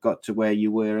kind of got to where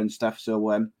you were and stuff.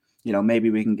 So maybe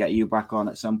we can get you back on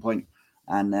at some point,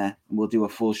 and we'll do a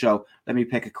full show. Let me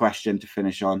pick a question to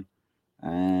finish on.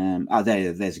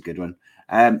 There's a good one.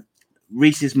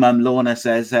 Reese's mum, Lorna,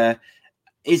 says,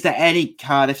 is there any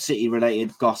Cardiff City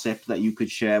related gossip that you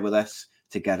could share with us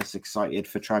to get us excited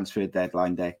for transfer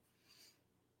deadline day?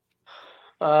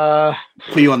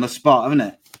 Put you on the spot, haven't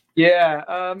it?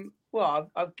 Yeah.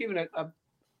 Well, I've given it.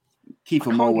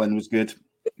 Kiefer Moore one was good.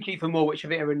 Kiefer Moore, which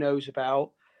everyone knows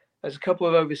about. There's a couple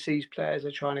of overseas players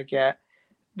they're trying to get.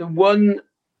 The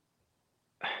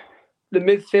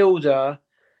midfielder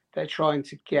they're trying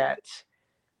to get.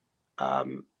 I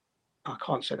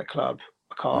can't say the club.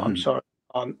 I can't. I'm sorry.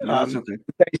 No, that's okay.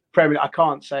 Premier, I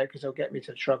can't say it because they'll get me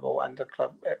to trouble. And the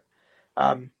club.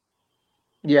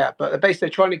 Yeah, but basically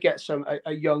they're trying to get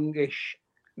a youngish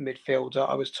midfielder.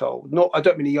 I was told. I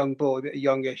don't mean a young boy, but a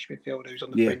youngish midfielder who's on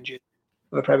the fringes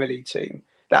of the Premier League team.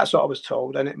 That's what I was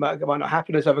told, and it might not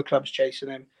happen. There's other clubs chasing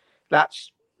him.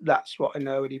 That's what I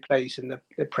know. And he plays in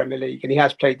the Premier League, and he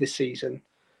has played this season.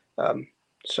 And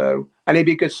he'd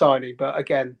be a good signing. But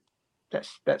again,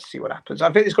 let's see what happens.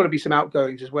 I think there's got to be some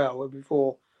outgoings as well.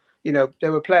 Before, there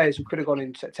were players who could have gone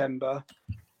in September.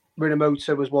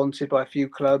 Rinomota was wanted by a few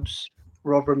clubs.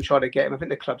 Rotherham tried to get him. I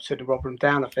think the clubs turned Rotherham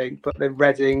down, I think. But then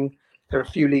Reading, there are a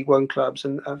few League One clubs,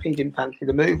 and I think he didn't fancy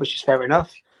the move, which is fair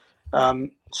enough.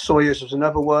 Sawyers was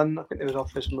another one. I think there was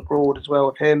offers from abroad as well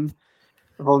with him.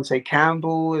 Vontae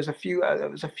Campbell. There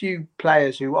was a few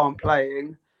players who aren't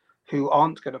playing, who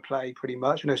aren't going to play pretty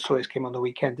much. I know Sawyers came on the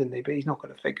weekend, didn't they? But he's not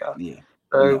going to figure. Yeah.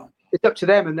 So it's up to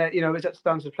them, and it's up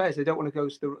to the players. They don't want to go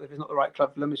to if it's not the right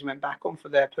club for them, as you went back on for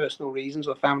their personal reasons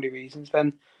or family reasons,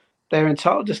 then they're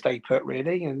entitled to stay put,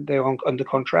 really, and they're under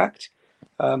contract.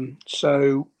 But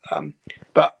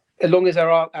as long as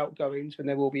there are outgoings, then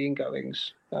there will be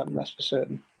ingoings. That's for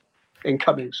certain.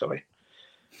 Incoming, sorry.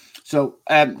 So,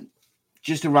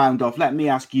 just to round off, let me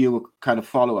ask you a kind of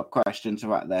follow-up question to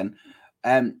that then.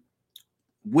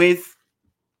 With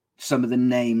some of the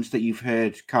names that you've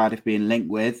heard Cardiff being linked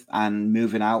with and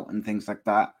moving out and things like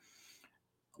that,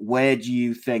 where do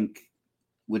you think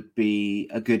would be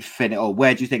a good fit, or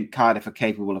where do you think Cardiff are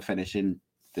capable of finishing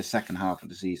the second half of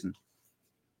the season?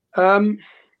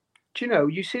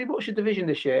 You see what's your division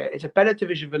this year? It's a better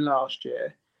division than last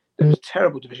year. It was a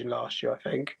terrible division last year, I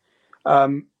think.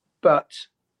 But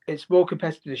it's more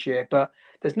competitive this year. But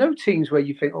there's no teams where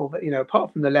you think,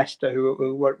 apart from the Leicester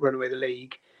who won't run away the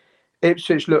league,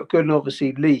 Ipswich look good, and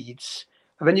obviously Leeds.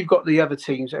 And then you've got the other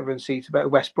teams everyone sees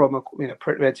about. West Brom are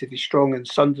relatively strong, and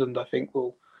Sunderland, I think,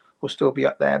 will still be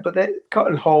up there. But they're cut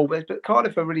and whole. But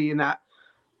Cardiff are really in that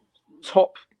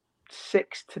top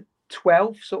 6 to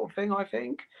 12 sort of thing, I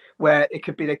think, where they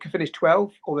could finish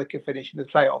 12 or they could finish in the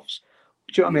playoffs.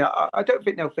 Do you know what I mean? I don't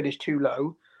think they'll finish too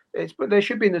low. But they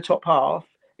should be in the top half.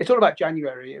 It's all about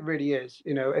January. It really is.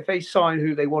 If they sign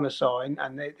who they want to sign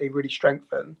and they really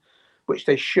strengthen, which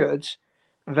they should,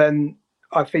 then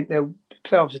I think they'll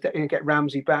playoffs are get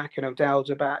Ramsey back and O'Dowd's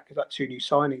are back. There's like 2 new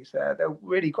signings there. They've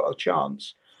really got a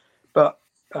chance. But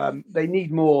they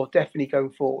need more definitely going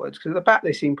forwards, because at the back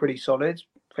they seem pretty solid.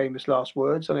 Famous last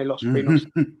words, and they lost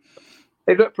 3-0.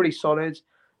 They look pretty solid.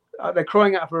 They're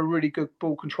crying out for a really good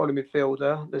ball controlling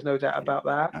midfielder. There's no doubt about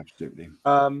that. Absolutely.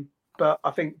 But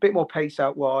I think a bit more pace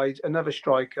out wide, another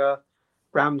striker,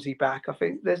 Ramsey back. I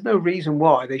think there's no reason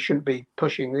why they shouldn't be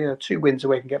pushing. 2 wins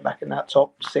away can get back in that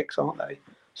top 6, aren't they?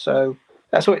 So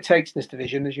that's what it takes in this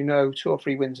division, as 2 or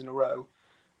 3 wins in a row.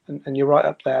 And you're right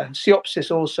up there.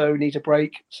 Siopsis also needs a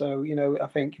break. So, I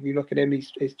think if you look at him,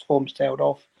 his form's tailed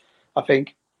off, I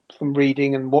think, from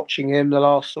reading and watching him the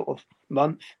last sort of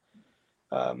month.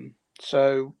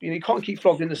 So, you can't keep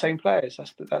flogging the same players.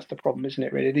 That's the problem, isn't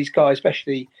it, really? These guys,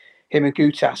 especially him and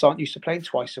Gutas, aren't used to playing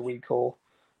twice a week, or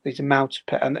these amount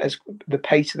of, and as the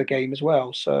pace of the game as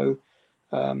well. So,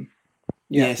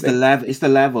 it's the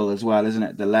level as well, isn't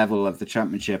it? The level of the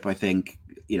championship, I think.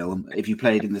 If you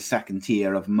played in the second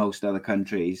tier of most other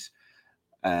countries,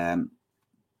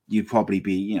 you'd probably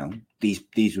be,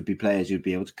 these would be players who'd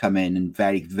be able to come in and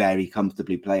very, very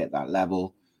comfortably play at that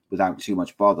level without too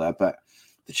much bother. But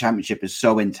the Championship is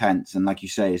so intense, and like you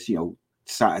say, it's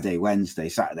Saturday,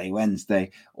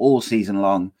 Wednesday, all season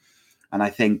long. And I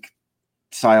think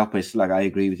Siopis, like I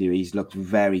agree with you, he's looked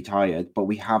very tired, but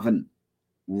we haven't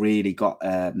really got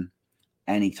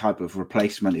any type of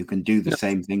replacement who can do the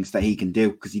same things that he can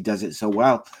do, because he does it so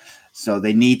well. So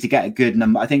they need to get a good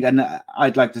number. I think, and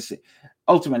I'd like to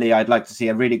see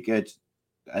a really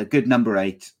good number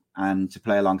 8 and to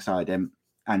play alongside him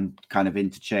and kind of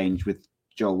interchange with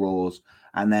Joe Rawls,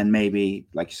 and then maybe,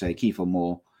 like you say, Kiefer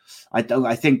Moore.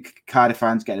 I think Cardiff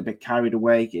fans get a bit carried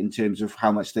away in terms of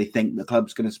how much they think the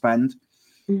club's going to spend.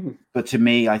 Mm-hmm. But to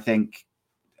me, I think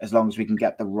as long as we can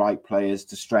get the right players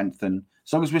to strengthen,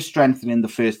 as long as we're strengthening the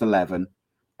first 11,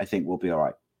 I think we'll be all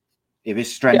right. If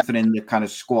it's strengthening the kind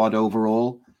of squad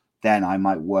overall, then I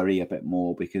might worry a bit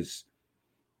more, because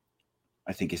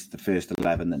I think it's the first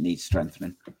 11 that needs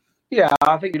strengthening. Yeah,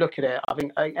 I think you look at it, I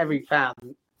think every fan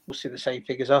will see the same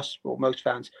thing as us, or most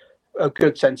fans. A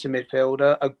good centre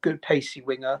midfielder, a good pacey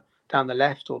winger down the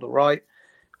left or the right,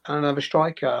 and another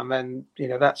striker. And then,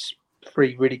 that's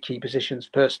 3 really key positions,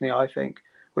 personally, I think,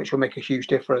 which will make a huge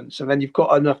difference. And then you've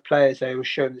got enough players there who have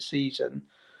shown the season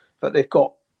that they've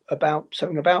got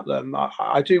something about them.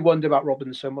 I do wonder about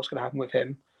Robinson, what's going to happen with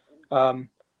him.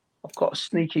 I've got a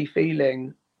sneaky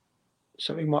feeling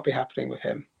something might be happening with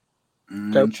him.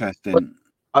 Interesting.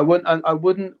 I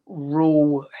wouldn't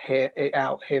rule it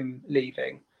out him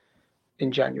leaving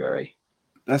in January.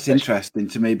 That's interesting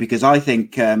to me, because I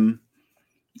think in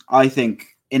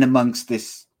amongst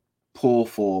this poor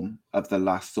form of the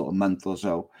last sort of month or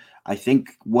so, I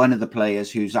think one of the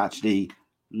players who's actually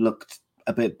looked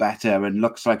a bit better and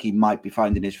looks like he might be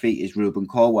finding his feet is Ruben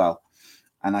Colwell.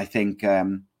 And I think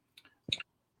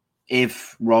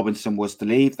if Robinson was to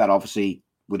leave, that obviously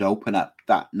would open up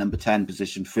that number 10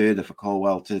 position further for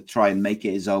Colwell to try and make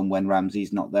it his own when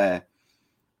Ramsey's not there.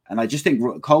 And I just think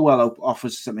Colwell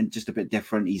offers something just a bit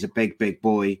different. He's a big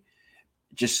boy,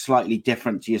 just slightly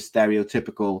different to your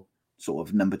stereotypical sort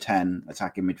of number 10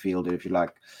 attacking midfielder, if you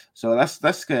like. So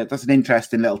that's good. That's an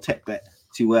interesting little tidbit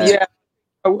to.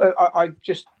 I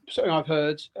just something I've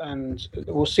heard, and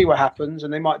we'll see what happens.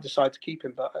 And they might decide to keep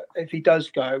him, but if he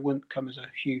does go, it wouldn't come as a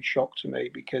huge shock to me,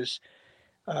 because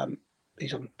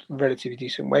he's on relatively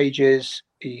decent wages.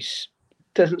 He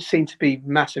doesn't seem to be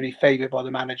massively favoured by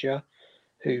the manager,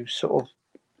 who sort of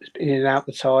is in and out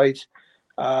the tide.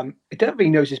 He don't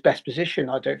really knows his best position.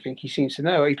 I don't think he seems to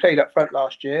know. He played up front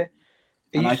last year.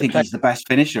 And I think he's the best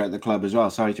finisher at the club as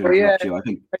well. Sorry to interrupt you. I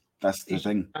think that's the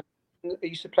thing. He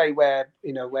used to play where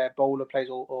Bowler plays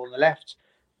or on the left,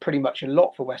 pretty much a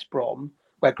lot for West Brom,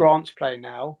 where Grant's playing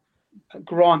now.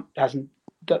 Grant hasn't,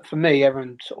 for me,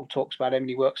 everyone sort of talks about him and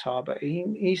he works hard, but he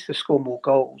needs to score more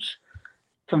goals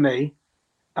for me.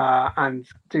 And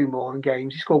do more in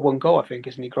games. He scored 1 goal, I think,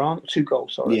 isn't he, Grant? 2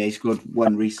 goals, sorry. Yeah, he scored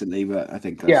 1 recently, but I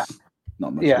think that's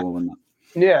not much more than that.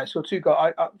 Yeah, so 2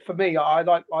 goals. For me, I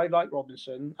like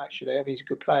Robinson, actually. I think he's a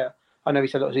good player. I know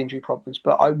he's had a lot of injury problems,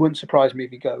 but I wouldn't surprise me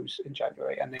if he goes in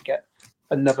January and they get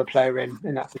another player in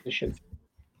that position.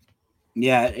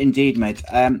 Yeah, indeed, mate.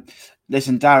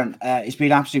 Listen, Darren, it's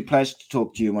been an absolute pleasure to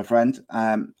talk to you, my friend.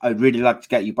 I'd really like to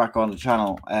get you back on the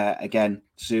channel again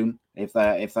soon, if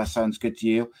that sounds good to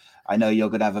you. I know you're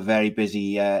going to have a very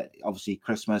busy, obviously,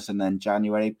 Christmas and then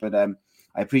January, but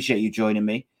I appreciate you joining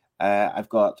me. I've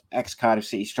got ex-Cardiff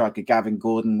City striker Gavin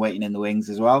Gordon waiting in the wings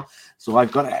as well. So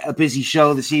I've got a busy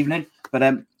show this evening. But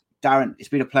Darren, it's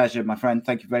been a pleasure, my friend.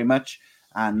 Thank you very much.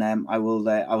 And I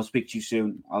will speak to you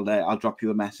soon. I'll drop you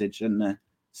a message and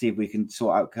see if we can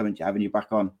sort out having you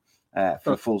back on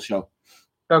for a full show.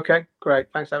 Okay, great.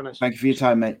 Thanks, Evan. Thank you for your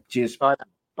time, mate. Cheers. Bye.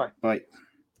 Bye.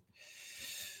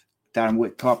 Darren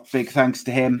Witcoop, big thanks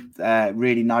to him.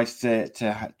 Really nice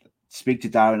to speak to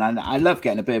Darren, and I love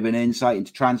getting a bit of an insight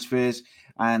into transfers.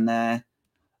 And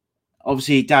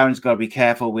obviously, Darren's got to be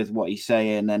careful with what he's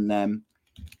saying and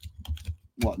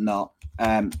whatnot.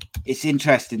 It's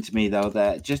interesting to me though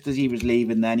that just as he was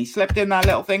leaving, then he slipped in that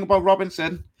little thing about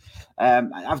Robinson.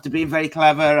 After being very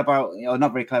clever about,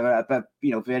 not very clever, but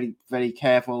very, very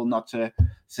careful not to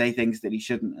say things that he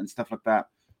shouldn't and stuff like that.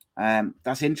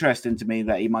 That's interesting to me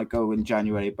that he might go in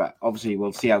January, but obviously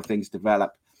we'll see how things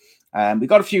develop. We've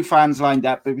got a few fans lined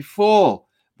up, but before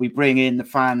we bring in the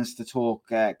fans to talk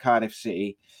Cardiff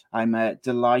City, I'm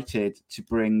delighted to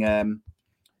bring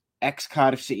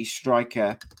ex-Cardiff City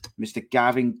striker Mr.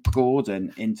 Gavin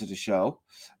Gordon into the show.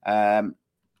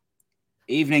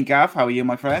 Evening, Gav. How are you,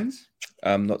 my friends?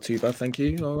 Not too bad, thank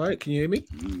you. All right, can you hear me?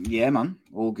 Yeah, man.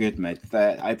 All good, mate.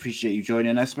 I appreciate you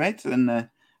joining us, mate, and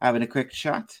having a quick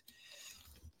chat.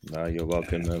 No, you're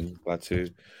welcome. I'm glad to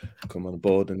come on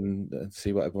board and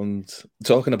see what everyone's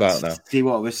talking about now. See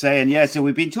what we're saying. Yeah, so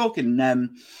we've been talking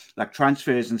like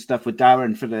transfers and stuff with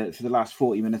Darren for the last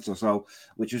 40 minutes or so,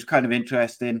 which was kind of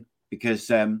interesting because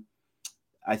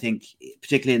I think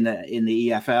particularly in the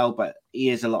EFL, but he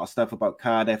hears a lot of stuff about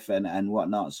Cardiff and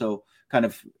whatnot. So kind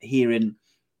of hearing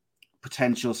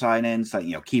potential signings like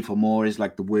Kiefer Moore is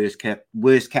like the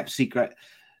worst kept secret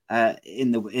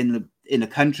in the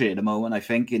country at the moment, I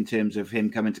think, in terms of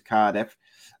him coming to Cardiff.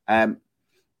 But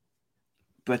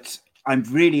I'm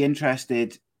really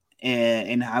interested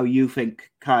in how you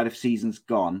think Cardiff season's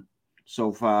gone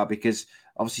so far, because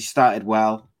obviously started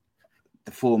well,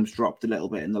 the form's dropped a little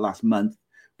bit in the last month.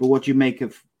 But what do you make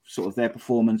of sort of their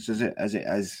performance as it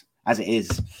is?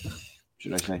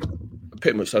 Should I say?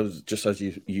 Pretty much just as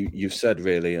you've said,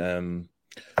 really.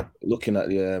 Looking at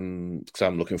the because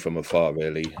I'm looking from afar,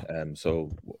 really.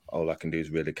 So all I can do is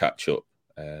really catch up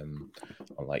on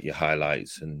like your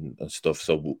highlights and stuff.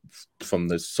 So from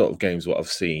the sort of games what I've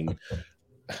seen,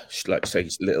 like say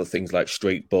little things like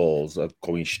straight balls are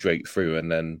going straight through,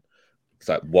 and then it's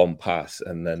like one pass,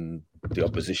 and then the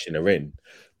opposition are in.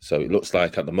 So it looks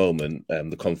like at the moment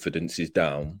the confidence is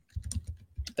down.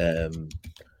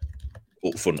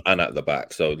 Up front and at the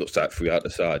back, so it looks like throughout the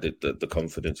side the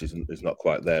confidence is not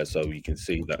quite there. So you can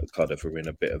see that Cardiff are in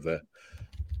a bit of a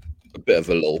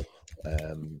lull.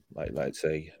 Like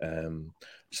say,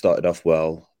 started off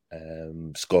well,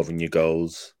 scoring your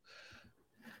goals,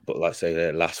 but like say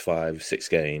their last 5-6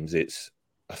 games, I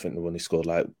think they've only scored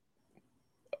like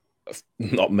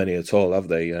not many at all, have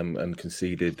they? And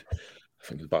conceded, I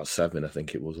think it was about 7. I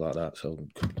think it was like that. So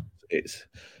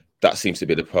that seems to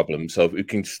be the problem. So if we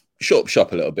can shut up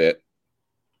shop a little bit,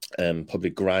 probably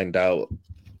grind out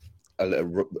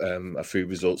a few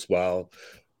results while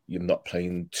you're not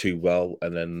playing too well,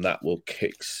 and then that will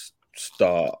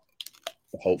start.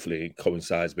 Hopefully,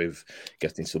 coincides with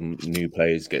getting some new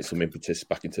players, get some impetus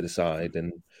back into the side,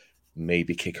 and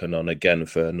maybe kicking on again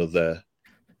for another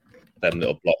them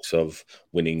little blocks of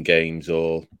winning games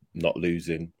or not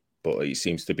losing. But it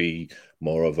seems to be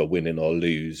more of a winning or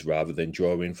lose rather than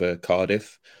drawing for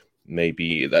Cardiff.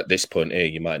 Maybe at this point here,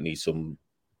 you might need some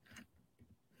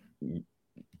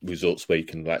results where you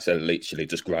can, like I said, literally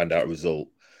just grind out a result,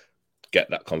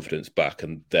 get that confidence back,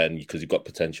 and then because you've got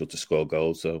potential to score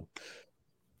goals. So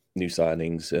new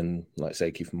signings and, like I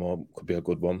say, Kiefer Moore could be a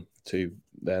good one to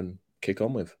then kick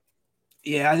on with.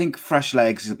 Yeah, I think fresh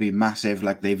legs will be massive.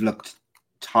 Like they've looked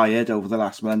tired over the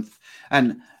last month,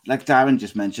 and like Darren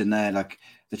just mentioned there, like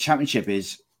the championship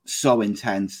is so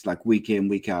intense, like week in,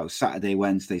 week out, Saturday,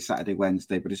 Wednesday.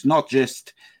 But it's not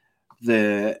just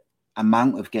the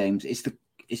amount of games;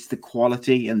 it's the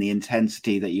quality and the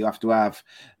intensity that you have to have,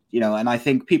 And I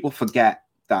think people forget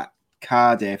that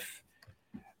Cardiff,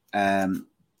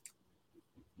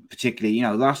 particularly,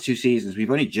 the last 2 seasons,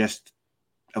 we've only just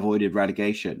avoided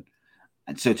relegation.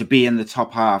 And so to be in the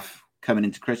top half coming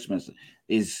into Christmas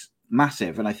is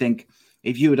massive. And I think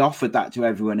if you had offered that to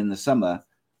everyone in the summer,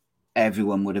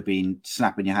 everyone would have been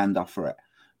snapping your hand off for it.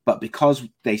 But because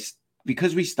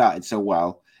we started so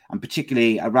well, and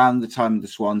particularly around the time of the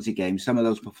Swansea game, some of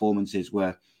those performances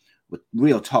were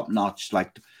real top notch,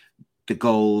 like the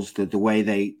goals, the way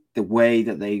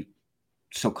that they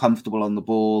so comfortable on the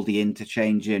ball, the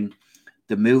interchanging,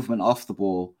 the movement off the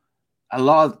ball.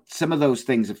 Some of those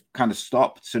things have kind of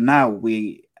stopped. So now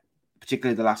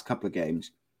particularly the last couple of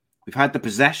games, we've had the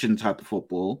possession type of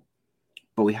football,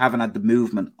 but we haven't had the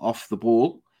movement off the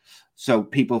ball. So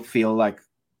people feel like,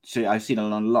 so I've seen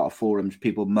on a lot of forums,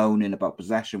 people moaning about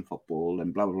possession football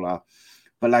and blah, blah, blah.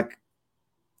 But like,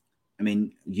 I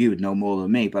mean, you would know more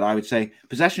than me, but I would say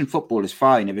possession football is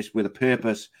fine if it's with a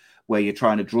purpose where you're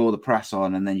trying to draw the press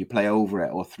on and then you play over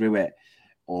it or through it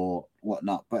or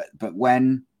whatnot. But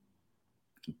when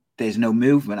there's no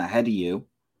movement ahead of you,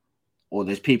 or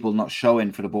there's people not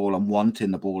showing for the ball and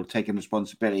wanting the ball, taking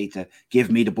responsibility to give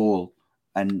me the ball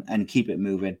and keep it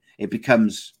moving, it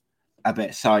becomes a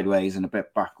bit sideways and a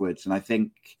bit backwards. And I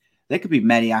think there could be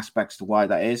many aspects to why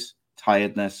that is,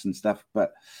 tiredness and stuff.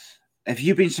 But have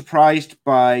you been surprised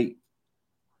by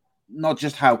not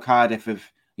just how Cardiff have,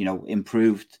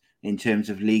 improved in terms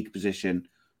of league position,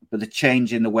 but the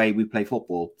change in the way we play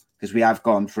football? Because we have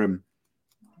gone from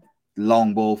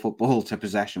long ball football to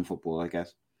possession football, I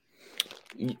guess.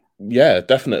 Yeah,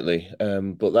 definitely.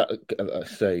 But that, I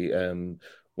say,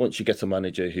 once you get a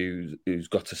manager who's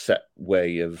got a set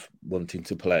way of wanting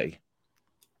to play,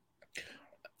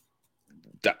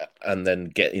 and then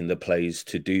getting the players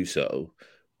to do so,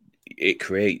 it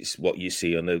creates what you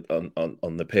see on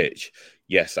the pitch.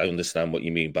 Yes, I understand what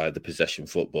you mean by the possession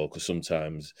football, because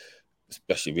sometimes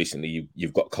especially recently,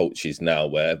 you've got coaches now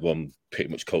where everyone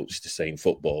pretty much coaches the same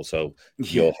football. So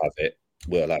you'll have it,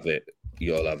 we'll have it,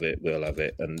 you'll have it, we'll have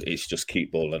it, and it's just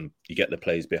keep ball, and you get the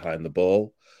players behind the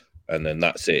ball, and then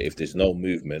that's it. If there's no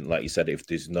movement, like you said, if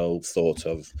there's no thought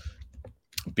of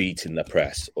beating the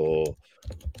press or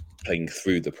playing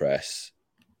through the press,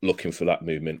 looking for that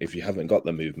movement, if you haven't got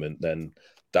the movement, then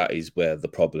that is where the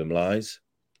problem lies.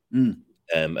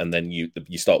 And then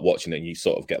you start watching it and you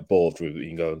sort of get bored with it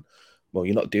and going, well,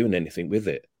 you're not doing anything with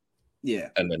it. Yeah.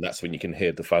 And then that's when you can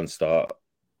hear the fans start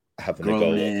having a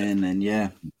go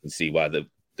and see why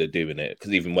they're doing it.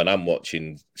 Because even when I'm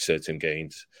watching certain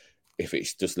games, if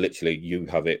it's just literally you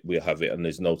have it, we'll have it, and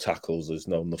there's no tackles, there's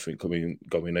nothing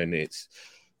going in,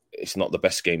 it's not the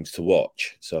best games to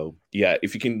watch. So yeah,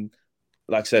 if you can,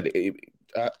 like I said,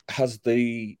 has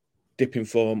the dip in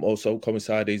form also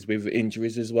coincided with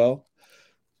injuries as well?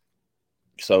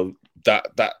 So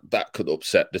that could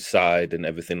upset the side and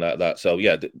everything like that. So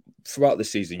yeah, throughout the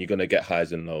season, you're going to get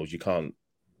highs and lows. You can't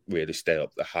really stay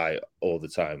up the high all the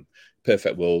time.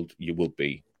 Perfect world, you would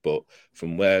be. But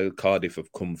from where Cardiff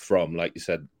have come from, like you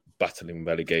said, battling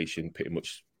relegation pretty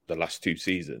much the last 2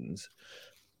 seasons,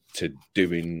 to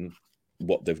doing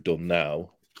what they've done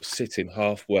now, sitting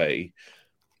halfway,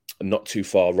 not too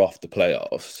far off the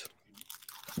playoffs,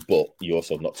 but you're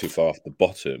also not too far off the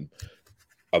bottom.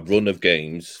 A run of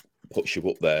games puts you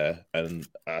up there, and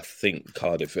I think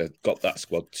Cardiff have got that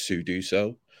squad to do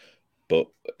so. But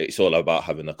it's all about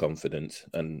having the confidence,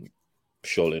 and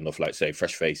surely enough, like say,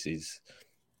 fresh faces,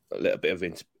 a little bit of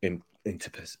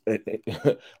impetus, a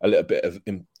little bit of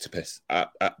impetus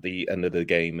at the end of the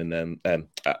game, and then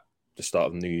at the start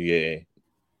of the new year,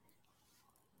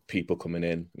 people coming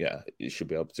in, you should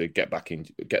be able to get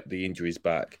the injuries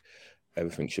back.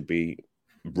 Everything should be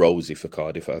rosy for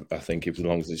Cardiff. I think as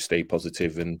long as they stay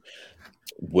positive and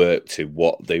work to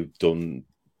what they've done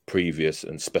previous,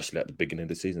 and especially at the beginning of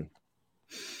the season.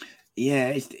 Yeah,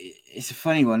 it's a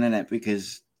funny one, isn't it?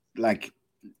 Because like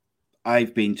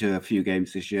I've been to a few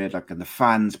games this year, like, and the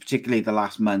fans, particularly the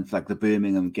last month, like the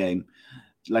Birmingham game,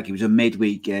 like it was a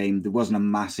midweek game. There wasn't a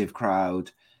massive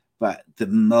crowd, but the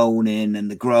moaning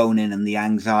and the groaning and the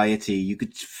anxiety, you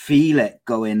could feel it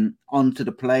going onto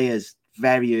the players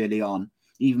very early on,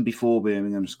 even before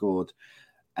Birmingham scored.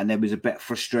 And there was a bit of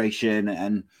frustration.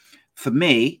 And for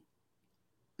me,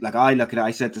 like I look at it,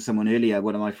 I said to someone earlier,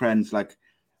 one of my friends, like,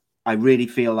 I really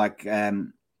feel like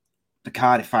the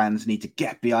Cardiff fans need to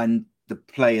get behind the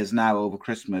players now over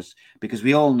Christmas, because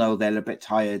we all know they're a bit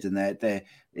tired, and they're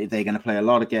going to play a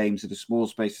lot of games in a small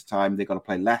space of time. They've got to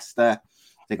play Leicester.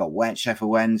 They got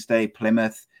Sheffield Wednesday,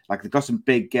 Plymouth. Like, they've got some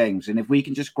big games. And if we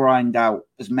can just grind out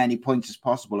as many points as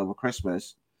possible over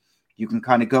Christmas, you can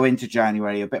kind of go into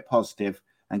January a bit positive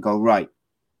and go, right,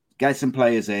 get some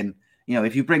players in. You know,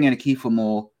 if you bring in a Kiefer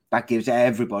Moore, that gives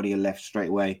everybody a lift straight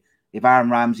away. If Aaron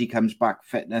Ramsey comes back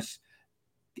fitness,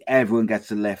 everyone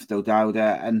gets a lift,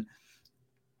 O'Dowda. And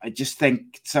I just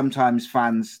think sometimes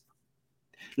fans,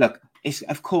 look, it's,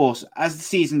 of course, as the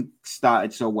season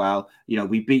started so well, you know,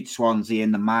 we beat Swansea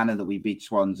in the manner that we beat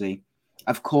Swansea.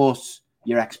 Of course,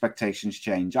 your expectations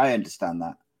change. I understand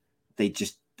that.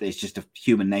 It's just a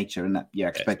human nature, and that your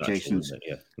expectations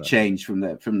change from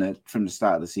the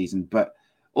start of the season. But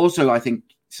also, I think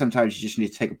sometimes you just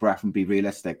need to take a breath and be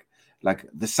realistic. Like,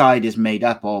 the side is made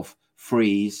up of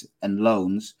frees and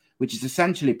loans, which is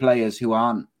essentially players who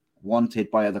aren't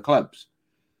wanted by other clubs.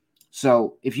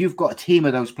 So if you've got a team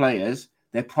of those players,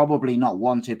 they're probably not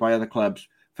wanted by other clubs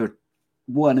for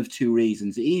one of 2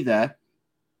 reasons. Either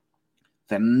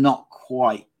they're not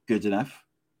quite good enough,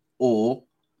 or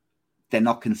they're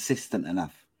not consistent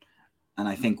enough. And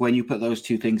I think when you put those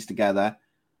 2 things together,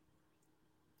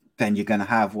 then you're going to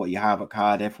have what you have at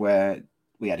Cardiff, where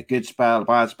we had a good spell, a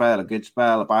bad spell, a good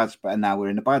spell, a bad spell, and now we're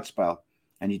in a bad spell.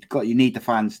 And you need the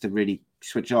fans to really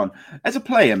switch on. As a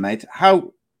player, mate,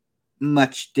 how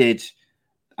much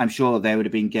I'm sure there would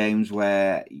have been games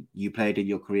where you played in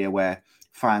your career where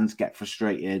fans get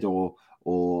frustrated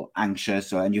or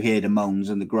anxious, and you hear the moans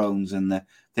and the groans and the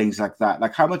things like that.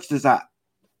 Like, how much does that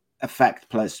affect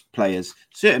players?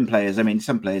 Certain players, I mean,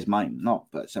 some players might not,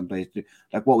 but some players do.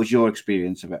 Like, what was your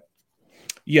experience of it?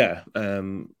 Yeah,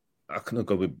 I can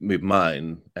go with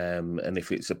mine, and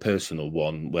if it's a personal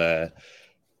one where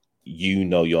you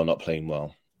know you're not playing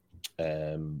well,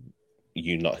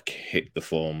 you not hit the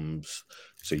forms,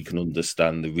 so you can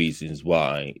understand the reasons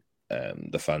why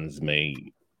the fans may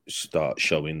start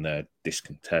showing their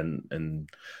discontent and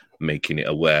making it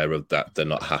aware of that they're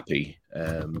not happy.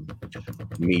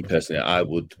 Me personally, I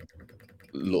would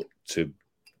look to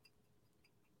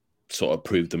sort of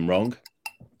prove them wrong.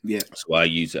 Yeah. So I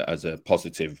use it as a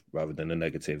positive rather than a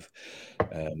negative.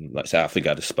 Like I say, I think I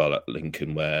had a spell at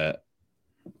Lincoln where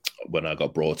when I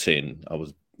got brought in, I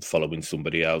was following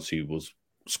somebody else who was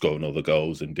scoring other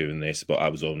goals and doing this, but I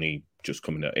was only just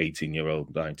coming at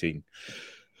 18-year-old, 19.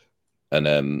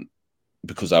 And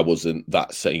because I wasn't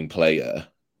that same player,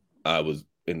 I was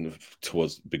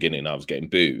towards the beginning, I was getting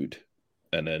booed.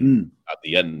 And then at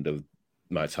the end of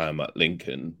my time at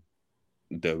Lincoln,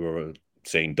 they were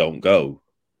saying, don't go.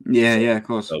 Yeah, of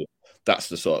course. So that's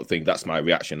the sort of thing. That's my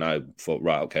reaction. I thought,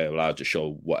 right, okay, well, I'll just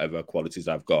show whatever qualities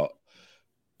I've got.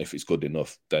 If it's good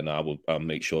enough, then I'll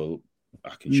make sure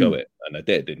I can show it. And I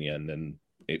did in the end, and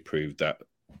it proved that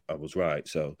I was right.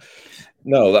 So,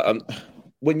 no,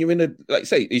 when you're in like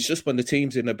say, it's just when the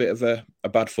team's in a bit of a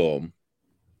bad form,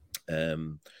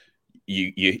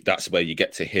 you that's where you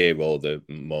get to hear all the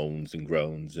moans and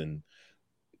groans, and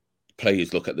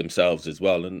players look at themselves as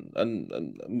well,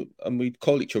 and we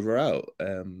call each other out.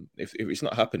 If it's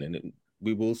not happening,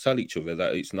 we will tell each other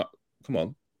that it's not. Come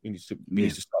on, we need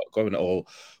to start going, or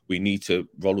we need to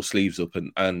roll our sleeves up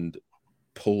and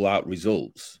pull out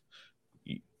results.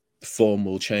 Form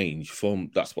will change.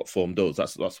 Form, that's what form does.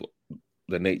 That's what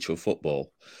the nature of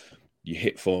football. You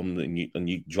hit form and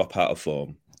you drop out of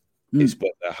form. It's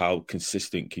whether how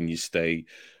consistent can you stay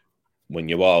when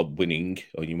you are winning,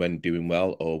 or when doing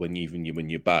well, or when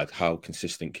you're bad. How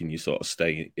consistent can you sort of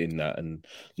stay in that and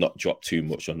not drop too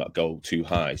much or not go too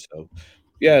high? So,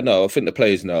 yeah, no, I think the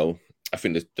players know. I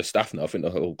think the staff know. I think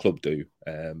the whole club do.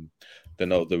 They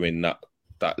know they're in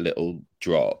that little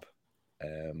drop.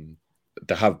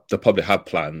 They probably have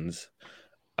plans,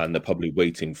 and they're probably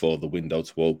waiting for the window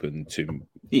to open to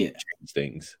change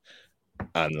things,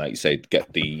 and like you say,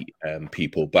 get the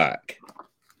people back,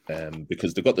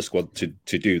 because they've got the squad to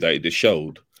do that. They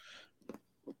showed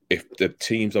if the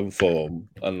team's on form,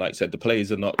 and like I said, the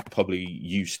players are not probably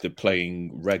used to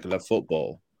playing regular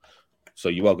football, so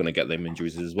you are going to get them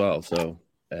injuries as well. So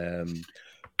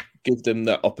give them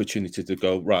that opportunity to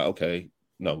go, right, okay,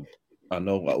 no, I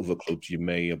know at other clubs you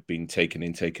may have been taken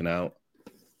in, taken out.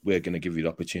 We're going to give you the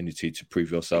opportunity to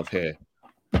prove yourself here.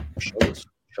 Show us,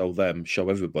 show them, show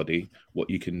everybody what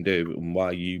you can do and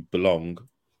why you belong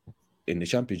in the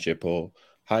Championship or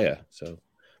higher. So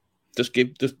I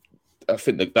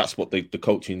think that's what the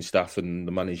coaching staff and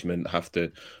the management have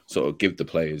to sort of give the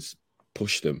players,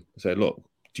 push them, say, look,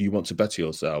 do you want to better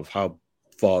yourself? How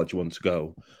far do you want to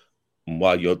go? And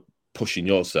while you're pushing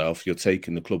yourself, you're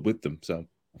taking the club with them. So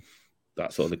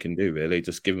that's all they can do, really.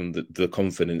 Just give them the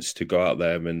confidence to go out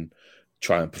there and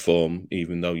try and perform,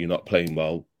 even though you're not playing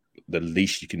well. The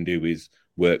least you can do is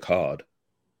work hard,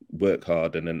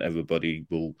 and then everybody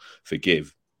will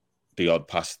forgive the odd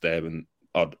pass there and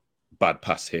odd bad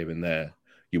pass here and there.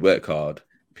 You work hard,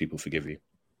 people forgive you.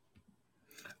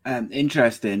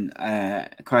 Interesting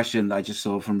question that I just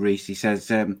saw from Reese. He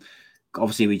says,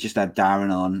 obviously we just had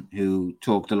Darren on who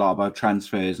talked a lot about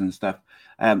transfers and stuff.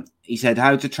 He said,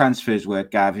 how do transfers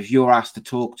work, Gav? If you're asked to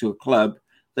talk to a club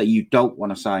that you don't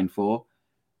want to sign for,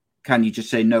 can you just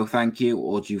say no, thank you,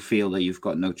 or do you feel that you've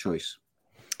got no choice?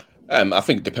 I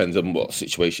think it depends on what the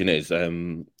situation is.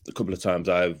 A couple of times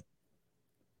I've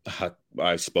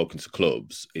spoken to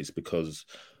clubs, it's because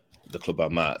the club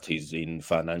I'm at is in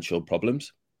financial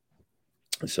problems.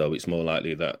 So it's more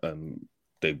likely that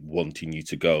they're wanting you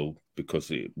to go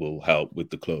because it will help with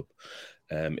the club.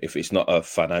 If it's not a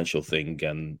financial thing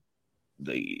and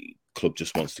the club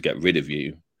just wants to get rid of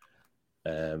you,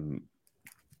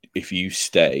 if you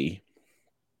stay,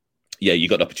 you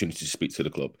got the opportunity to speak to the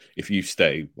club. If you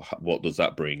stay, what does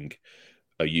that bring?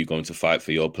 Are you going to fight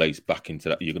for your place back into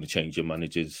that? You're going to change your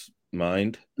manager's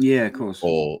mind? Yeah, of course.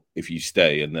 Or if you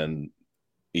stay and then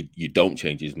you don't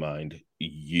change his mind,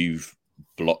 you've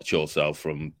blocked yourself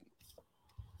from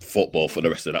football for the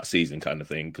rest of that season, kind of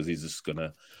thing, because he's just going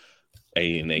to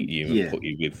alienate you and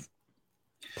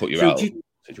put you out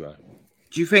to dry.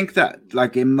 Do you think that,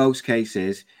 like in most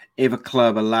cases, if a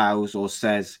club allows or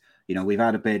says, you know, we've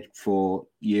had a bid for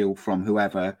you from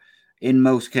whoever, in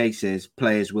most cases,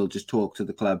 players will just talk to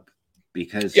the club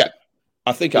because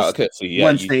I think out of courtesy,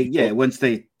 once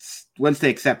they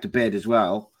accept a bid as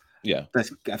well,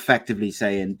 that's effectively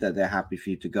saying that they're happy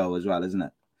for you to go as well, isn't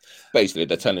it? Basically,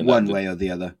 they're telling one way or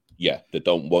the other. Yeah, they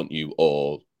don't want you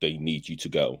or they need you to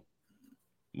go.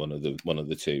 One of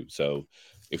the two. So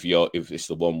if it's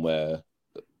the one where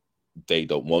they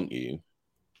don't want you,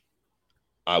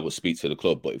 I will speak to the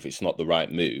club. But if it's not the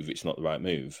right move, it's not the right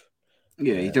move.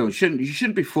 Yeah, you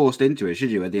shouldn't be forced into it,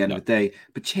 should you? At the end of the day,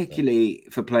 particularly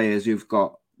for players who've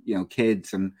got, you know,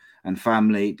 kids and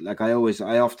family. Like I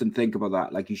often think about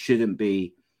that. Like you shouldn't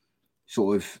be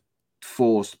sort of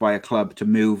forced by a club to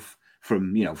move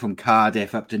from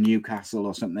Cardiff up to Newcastle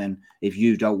or something if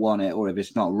you don't want it, or if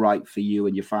it's not right for you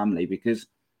and your family, because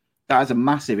that has a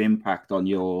massive impact on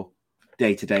your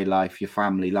day-to-day life, your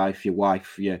family life, your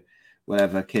wife, your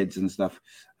whatever, kids and stuff.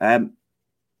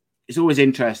 It's always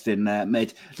interesting,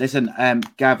 mate. Listen,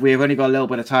 Gav, we've only got a little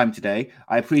bit of time today.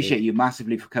 I appreciate you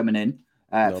massively for coming in,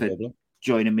 No for problem.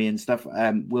 joining me and stuff.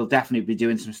 We'll definitely be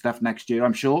doing some stuff next year,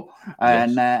 I'm sure.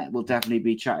 And we'll definitely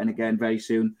be chatting again very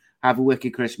soon. Have a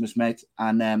wicked Christmas, mate.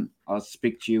 And I'll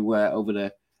speak to you over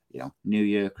the New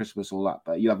Year, Christmas, all that.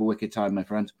 But you have a wicked time, my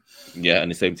friend. Yeah,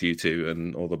 and the same to you too.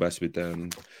 And all the best with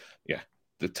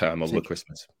the time over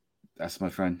Christmas. That's my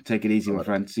friend. Take it easy, my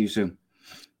friend. See you soon.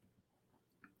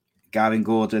 Gavin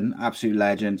Gordon, absolute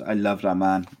legend. I love that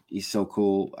man. He's so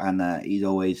cool, and he's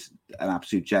always an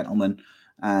absolute gentleman.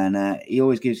 And he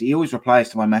always replies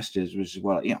to my messages, which is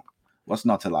what's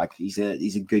not to like. He's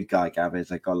a good guy, Gavin.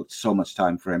 I got so much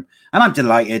time for him, and I'm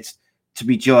delighted to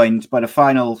be joined by the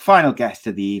final guest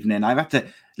of the evening. I've had to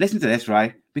listen to this,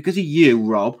 right, because of you,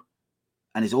 Rob,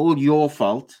 and it's all your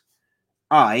fault.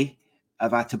 I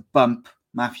have had to bump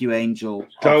Matthew Angel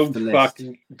off the list.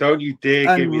 Don't you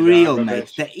dare give me that. Unreal,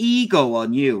 mate. The ego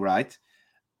on you, right?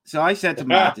 So I said to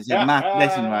Matt, Matt,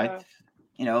 listen, right?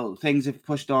 Things have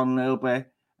pushed on a little bit.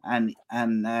 And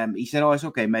he said, oh, it's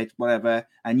okay, mate, whatever.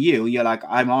 And you're like,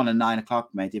 I'm on at 9 o'clock,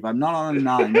 mate. If I'm not on at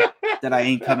 9, then I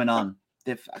ain't coming on.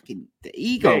 The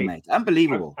ego, mate.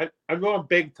 Unbelievable. I'm not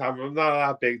big time. I'm not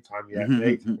that big time yet,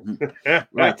 mate.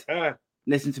 Right.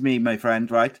 Listen to me, my friend,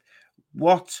 right?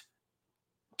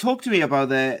 Talk to me about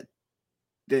the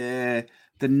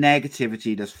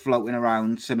negativity that's floating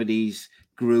around some of these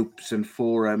groups and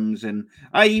forums. And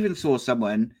I even saw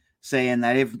someone saying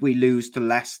that if we lose to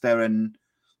Leicester and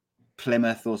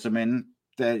Plymouth or something,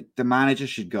 the manager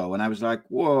should go. And I was like,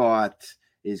 what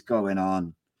is going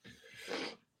on?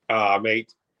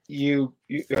 Mate, you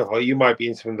might be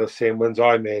in some of the same ones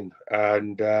I'm in.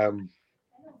 And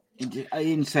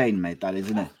insane, mate, that,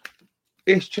 isn't it?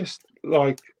 It's just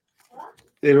like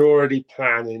they're already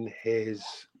planning the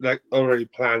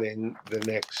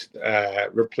next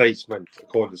replacement,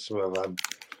 according to some of them.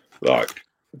 Like,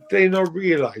 they don't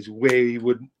realise where he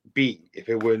would be if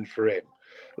it weren't for him.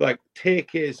 Like,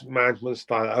 take his management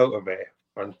style out of it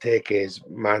and take his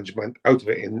management out of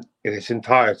it in its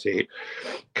entirety.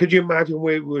 Could you imagine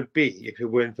where it would be if it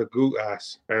weren't for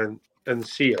Gutas and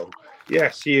Seal?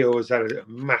 Yeah, Seal has had a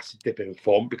massive dip in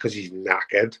form because he's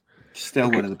knackered.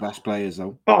 Still one of the best players,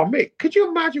 though. Oh, mate, could you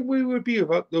imagine where we would be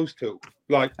without those two?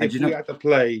 Like, if we had to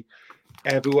play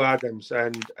Ebu Adams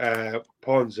and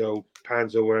Panzo,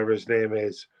 whatever his name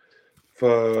is,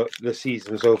 for the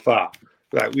season so far,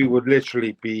 like, we would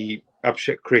literally be up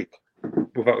shit creek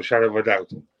without a shadow of a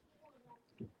doubt.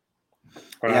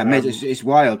 Yeah, mate, it's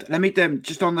wild. Let me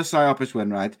just on the Psyopus one,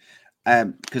 right?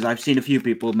 Because I've seen a few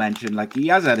people mention, like, he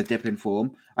has had a dip in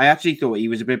form. I actually thought he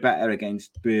was a bit better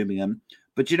against Birmingham.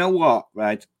 But you know what,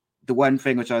 right? The one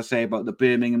thing which I'll say about the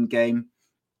Birmingham game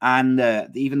and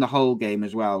even the whole game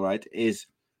as well, right, is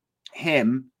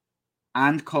him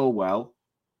and Colwell,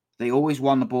 they always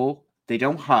won the ball. They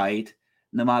don't hide.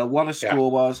 No matter what a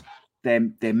score was,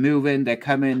 they're moving, they're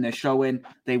coming, they're showing,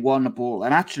 they won the ball.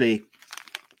 And actually,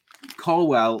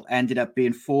 Colwell ended up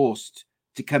being forced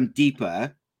to come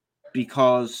deeper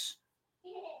because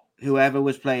whoever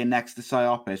was playing next to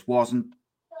Psyopis wasn't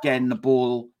getting the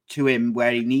ball to him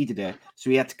where he needed it, so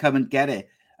he had to come and get it.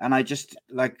 And I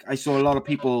saw a lot of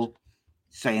people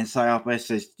saying Psyopis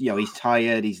is, he's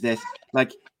tired, he's this.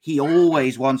 Like, he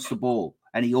always wants the ball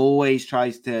and he always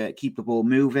tries to keep the ball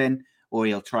moving, or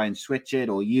he'll try and switch it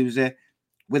or use it.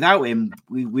 Without him,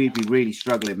 we'd be really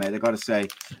struggling, mate, I gotta say.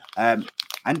 And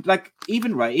like,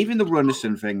 even the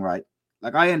Runnison thing, right?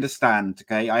 Like, I understand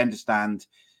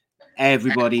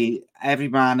every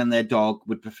man and their dog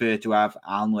would prefer to have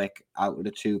Alnwick out of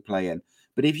the two playing.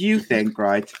 But if you think,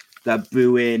 right, that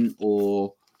booing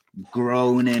or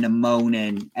groaning and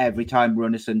moaning every time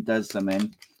Runnison does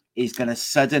something is going to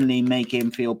suddenly make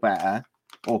him feel better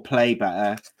or play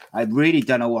better, I really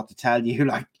don't know what to tell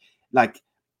you. Like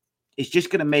it's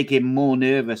just going to make him more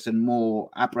nervous and more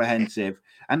apprehensive.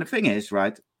 And the thing is,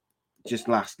 right, just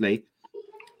lastly,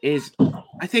 is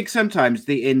I think sometimes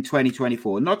in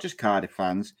 2024, not just Cardiff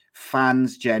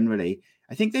fans generally,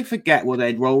 I think they forget what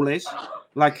their role is.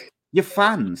 Like, you're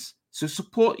fans, so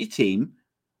support your team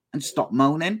and stop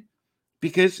moaning.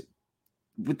 Because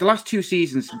with the last 2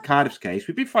 seasons in Cardiff's case,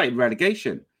 we've been fighting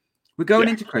relegation. We're going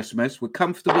into Christmas, we're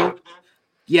comfortable.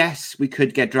 Yes, we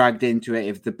could get dragged into it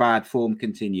if the bad form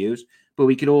continues, but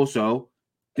we could also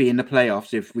be in the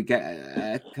playoffs if we get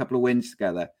a couple of wins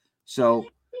together. So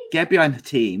get behind the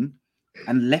team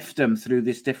and lift them through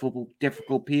this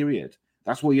difficult period.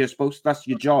 That's what you're supposed to. That's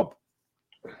your job.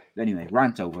 Anyway,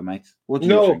 rant over, mate. What do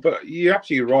you think? But you're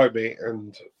absolutely right, mate.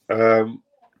 And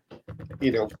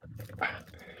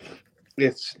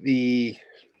it's the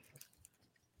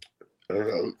a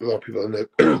lot of people in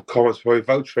the comments probably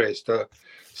vouch for it. It's the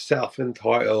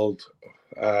self-entitled.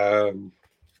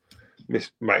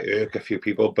 This might irk a few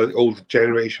people, but old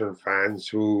generation fans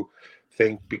who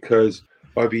think because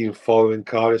I've been following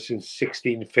Cardiff since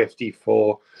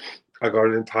 1654, I got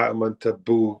an entitlement to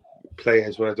boo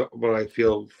players when I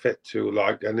feel fit to,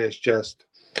 and it's just,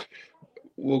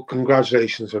 well,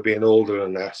 congratulations for being older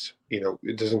than us.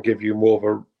 It doesn't give you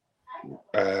more of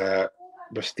a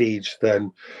prestige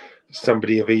than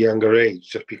somebody of a younger age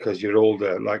just because you're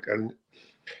older. And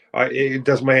it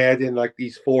does my head in.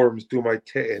 These forums do my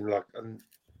tit in, and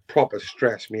proper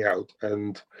stress me out.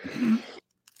 And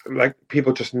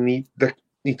people just need to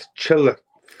chill the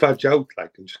fudge out,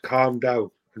 and just calm down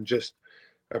and just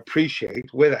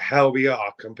appreciate where the hell we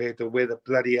are compared to where the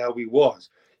bloody hell we was.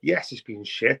 Yes, it's been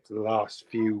shit the last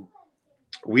few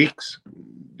weeks.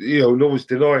 No one's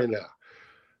denying that.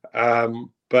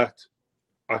 But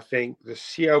I think to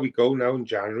see how we go now in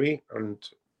January, and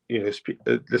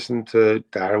listen to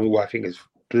Darren, who I think is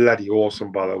bloody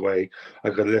awesome, by the way.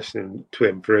 I could listen to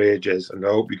him for ages, and I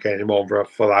hope you get him on for a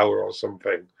full hour or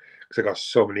something, because I got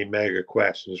so many mega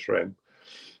questions for him.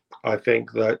 I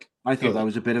think that I thought that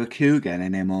was a bit of a coup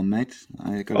getting him on, mate.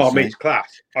 Mate, it's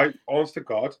class. Honest to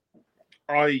God,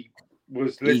 I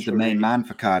was literally... He's the main man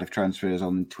for Cardiff transfers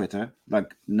on Twitter.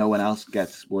 No one else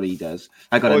gets what he does.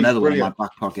 I got another one in my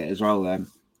back pocket as well.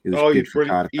 He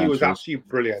was absolutely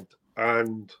brilliant.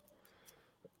 And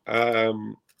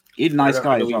he's a nice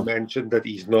guy as well. He mentioned that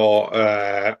he's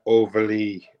not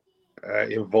overly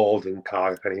involved in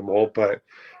Cardiff anymore, but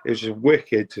it was just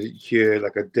wicked to hear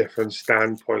a different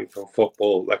standpoint from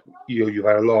football. You've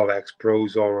had a lot of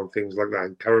ex-pros on and things like that,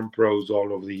 and current pros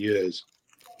on over the years,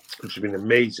 which has been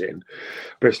amazing.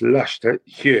 But it's lush to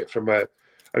hear from and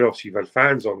obviously you've had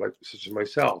fans on, such as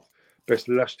myself, but it's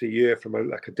lush to hear from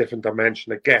a different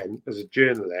dimension again as a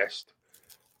journalist,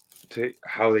 to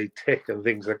how they tick and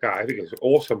things like that. I think it's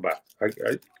awesome, but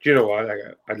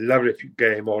I'd love it if you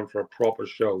get him on for a proper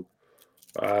show.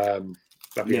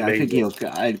 I think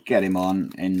I'd get him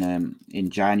on in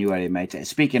January, mate.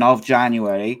 Speaking of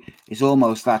January, it's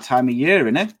almost that time of year,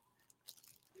 isn't it?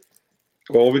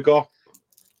 What we got?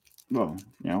 Well,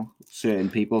 certain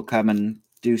people come and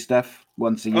do stuff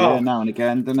once a year now and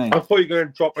again, don't they? I thought you were going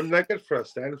to drop a nugget for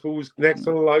us then. Who's next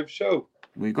on the live show?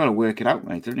 We've got to work it out,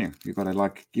 mate, don't you? You got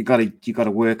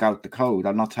to work out the code.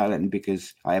 I'm not telling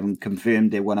because I haven't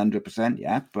confirmed it 100%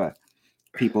 yet, but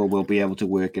people will be able to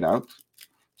work it out.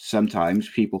 Sometimes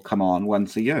people come on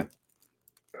once a year.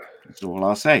 That's all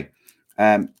I'll say.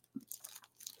 But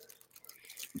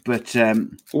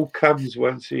who comes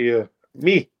once a year?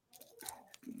 Me.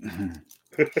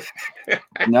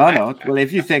 No. Well,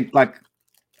 if you think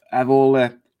of all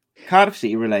the Cardiff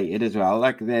City related as well,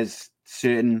 there's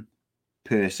certain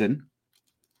person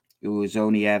who has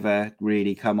only ever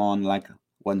really come on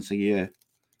once a year.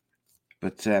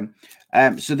 But so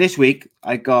this week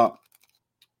I got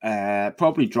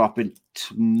probably dropping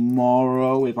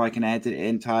tomorrow if I can edit it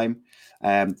in time.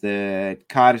 The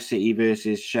Cardiff City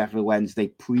versus Sheffield Wednesday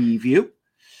preview,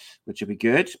 which will be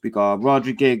good. We got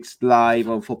Rodri Giggs live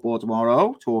on Football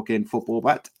Tomorrow, talking football,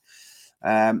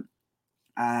 and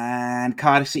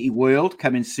Cardiff City World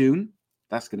coming soon.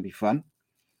 That's going to be fun.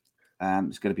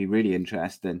 It's going to be really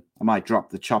interesting. I might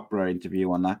drop the Chopra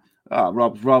interview on that. Oh,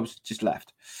 Rob's just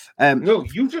left. No,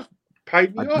 you just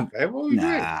paid me off.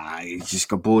 He's just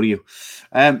got bored of you.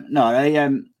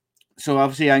 So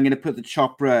obviously I'm going to put the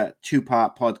Chopra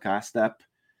 2-part podcast up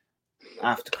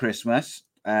after Christmas.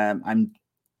 I'm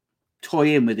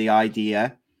toying with the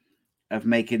idea of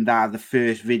making that the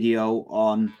first video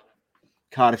on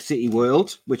Cardiff City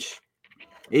World, which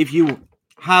if you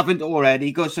haven't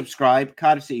already, go subscribe,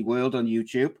 Cardiff City World on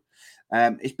YouTube.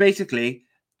 It's basically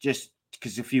just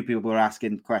because a few people were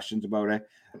asking questions about it.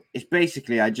 It's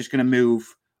basically I'm just going to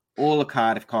move all the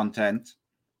Cardiff content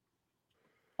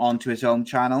onto its own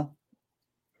channel.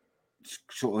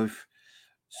 So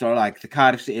the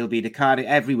Cardiff City will be the Cardiff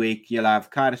every week. You'll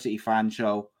have Cardiff City Fan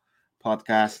Show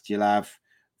podcast. You'll have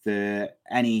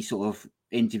any sort of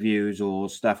interviews or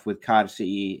stuff with Cardiff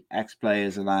City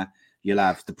ex-players and that. You'll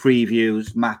have the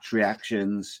previews, match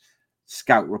reactions,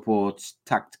 scout reports,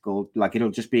 tactical. It'll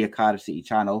just be a Cardiff City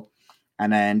channel.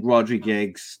 And then Rodri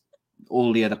Giggs,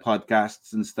 all the other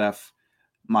podcasts and stuff,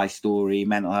 My Story,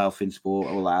 Mental Health in Sport,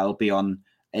 all that will be on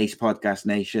Ace Podcast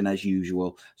Nation as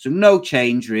usual. So no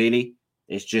change, really.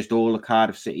 It's just all the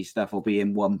Cardiff City stuff will be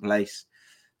in one place.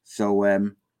 So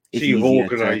so you've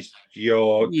organised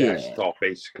your Yeah. desktop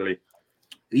basically.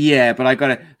 Yeah,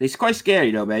 but it's quite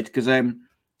scary though, mate, because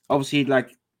obviously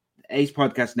like Ace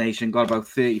Podcast Nation got about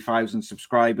 30,000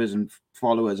 subscribers and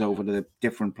followers over the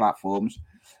different platforms.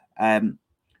 And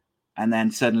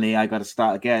then suddenly I got to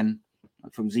start again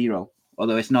from zero.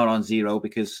 Although it's not on zero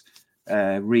because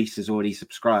Reese has already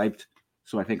subscribed.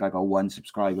 So I think I got 1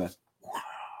 subscriber.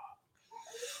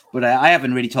 But I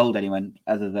haven't really told anyone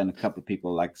other than a couple of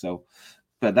people like so.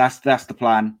 But that's the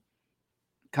plan.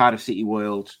 Cardiff City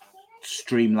World,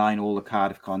 streamline all the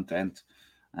Cardiff content.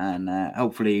 And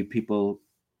hopefully the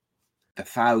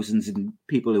thousands of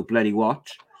people who bloody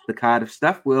watch the Cardiff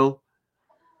stuff will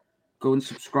go and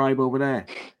subscribe over there.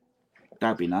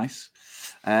 That'd be nice.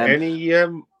 Any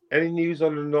news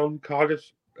on the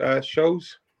non-Cardiff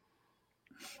shows?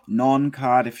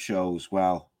 Non-Cardiff shows,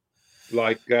 well,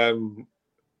 like forgive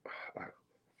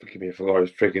me, I forgot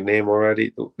his freaking name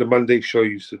already. The Monday show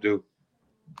you used to do.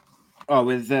 Oh,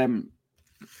 with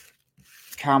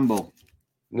Campbell.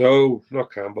 No,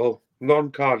 not Campbell.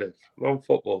 Non-Cardiff,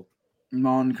 non-football.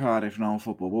 Non-Cardiff,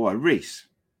 non-football. Boy, Reese.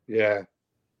 Yeah.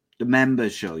 The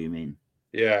members show, you mean?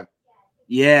 Yeah.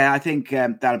 Yeah, I think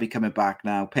that'll be coming back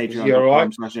now.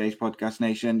 Patreon.com/Ace Podcast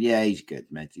Nation. Yeah, he's good,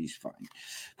 mate. He's fine.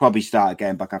 Probably start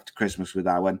again back after Christmas with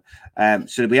that one.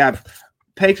 So we have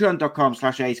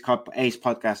Patreon.com/Ace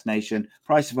Podcast Nation.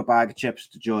 Price of a bag of chips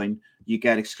to join. You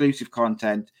get exclusive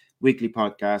content, weekly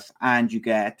podcasts, and you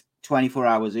get 24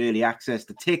 hours early access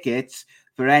to tickets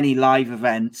for any live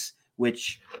events,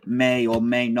 which may or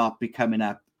may not be coming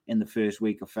up in the first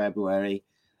week of February.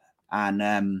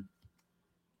 And,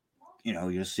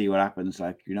 you'll see what happens.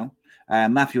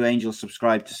 Matthew Angel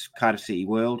subscribed to Cardiff City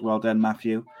World. Well done,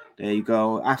 Matthew. There you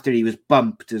go. After he was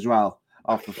bumped as well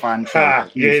off the fan show.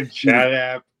 Shut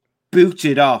up.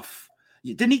 Booted off.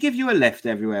 Didn't he give you a lift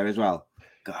everywhere as well?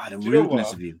 God, the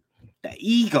rudeness of you. The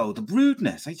ego, the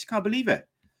rudeness. I just can't believe it.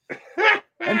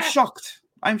 I'm shocked.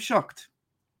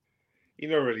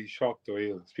 You're not really shocked, are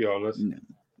you? Let's be honest.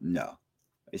 No.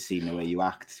 I've seen the way you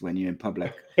act when you're in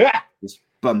public. Just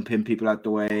bumping people out the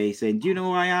way, saying, "Do you know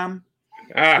who I am?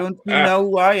 Don't you know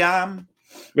who I am?"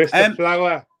 Mr.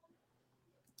 Flower.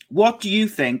 What do you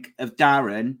think of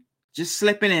Darren just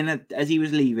slipping in as he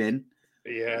was leaving?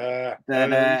 Yeah.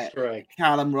 That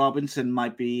Callum Robinson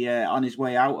might be on his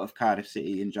way out of Cardiff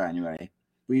City in January.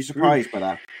 Were you surprised by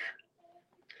that?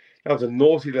 That was a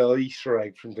naughty little Easter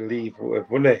egg from to leave with,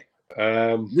 wasn't it?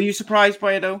 Were you surprised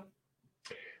by it though?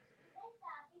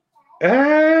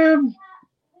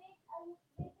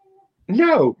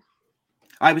 No.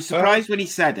 I was surprised when he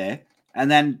said it,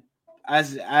 and then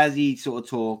as he sort of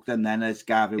talked, and then as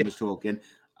Gavin was talking,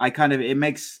 it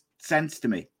makes sense to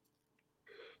me.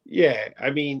 Yeah,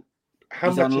 I mean, how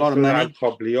he's much on a is lot of money. That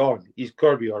probably on? He's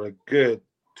got to be on a good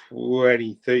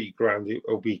 20, 30 grand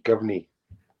a week, haven't he?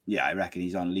 Yeah, I reckon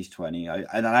he's on at least 20.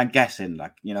 And I'm guessing,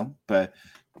 but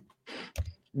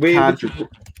where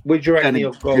would you reckon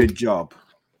he'll go? Good job.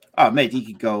 Oh, mate, he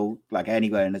could go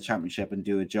anywhere in the Championship and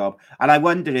do a job. And I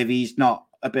wonder if he's not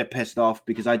a bit pissed off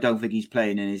because I don't think he's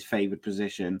playing in his favourite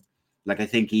position. I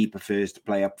think he prefers to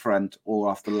play up front or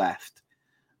off the left.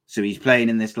 So he's playing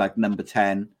in this number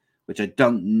 10, which I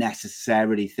don't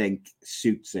necessarily think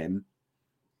suits him.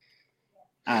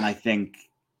 And I think,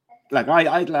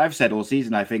 I've said all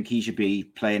season, I think he should be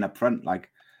playing up front,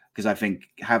 because I think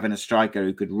having a striker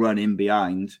who could run in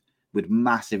behind would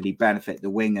massively benefit the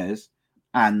wingers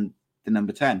and the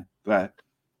number 10. But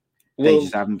they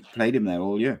just haven't played him there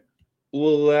all year.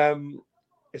 Well,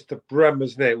 it's the Brum,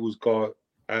 isn't it, who's got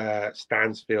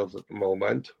Stansfield at the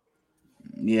moment.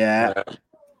 Yeah.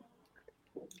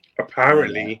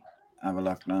 Apparently, have a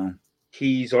look now.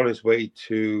 He's on his way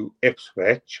to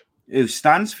Ipswich. Who,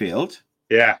 Stansfield?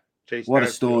 Yeah. What a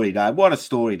story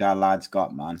that lad's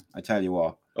got, man. I tell you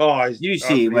what. Oh, you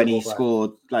see when he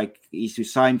scored, he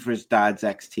signed for his dad's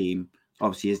ex-team.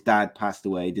 Obviously, his dad passed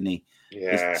away, didn't he?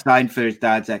 Yeah. He signed for his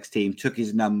dad's ex-team, took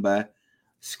his number,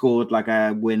 scored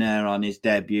a winner on his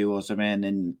debut or something,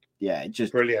 and yeah,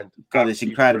 just brilliant. Got this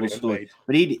incredible story.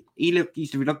 But he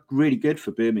used to look really good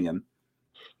for Birmingham.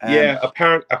 Yeah,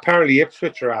 apparently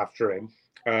Ipswich are after him.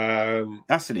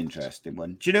 That's an interesting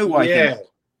one. Do you know why I think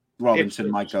Robinson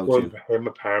Ipswich might go to him?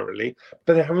 Apparently,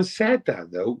 but I haven't said that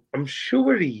though. I'm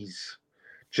sure he's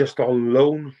just on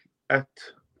loan at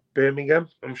Birmingham.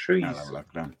 I'm sure he's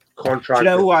contracted. Do you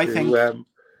know who I think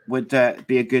would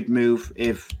be a good move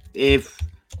if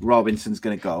Robinson's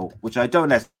going to go, which I don't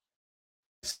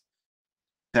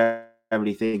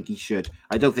necessarily think he should.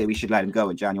 I don't think we should let him go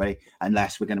in January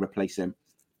unless we're going to replace him.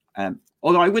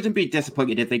 Although I wouldn't be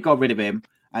disappointed if they got rid of him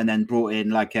and then brought in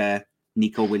like a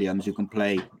Nico Williams who can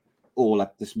play all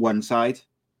up this one side.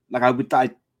 Like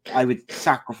I would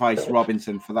sacrifice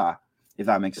Robinson for that, if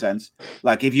that makes sense.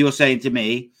 Like if you're saying to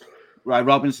me, right,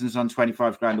 Robinson's on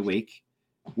 25 grand a week,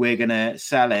 we're gonna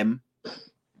sell him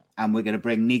and we're gonna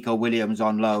bring Nico Williams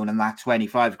on loan, and that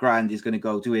 25 grand is gonna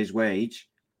go to his wage,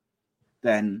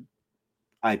 then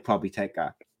I'd probably take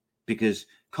that. Because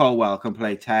Colwell can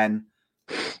play 10,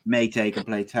 Mate can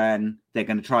play 10. They're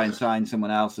going to try and sign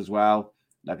someone else as well,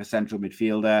 like a central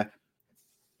midfielder.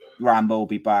 Rambo will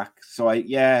be back. So, I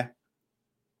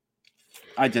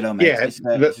don't know, mate. Yeah, it's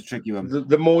a tricky one.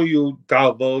 The more you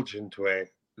divulge into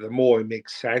it, the more it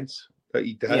makes sense that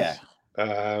he does.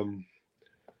 Yeah.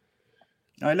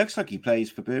 It looks like he plays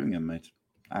for Birmingham, mate.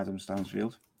 Adam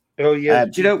Stansfield. Oh, yeah.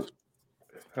 Do you know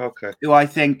okay. who I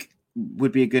think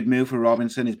would be a good move for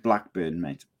Robinson is Blackburn,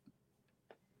 mate.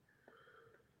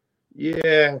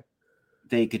 Yeah.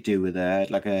 They could do with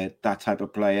that type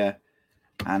of player.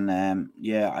 And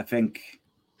I think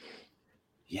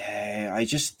I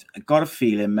got a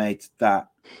feeling, mate, that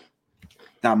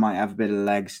might have a bit of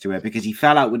legs to it because he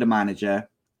fell out with the manager.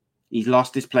 He's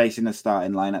lost his place in the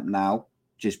starting lineup now,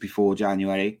 just before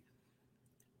January.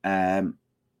 He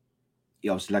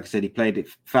obviously, like I said,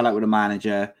 fell out with the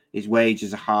manager. His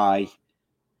wages are high.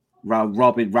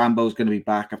 Rambo's going to be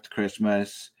back after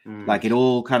Christmas. Like it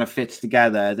all kind of fits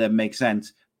together. That makes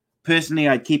sense. Personally,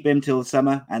 I'd keep him till the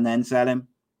summer and then sell him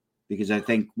because I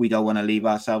think we don't want to leave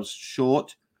ourselves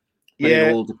short. But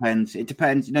it all depends. It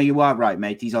depends. No, you are right,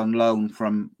 mate. He's on loan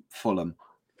from Fulham.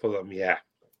 Yeah.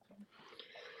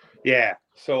 Yeah.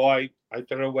 So I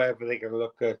don't know whether they're going to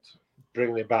look at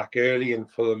bringing it back early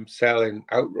and Fulham selling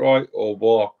outright or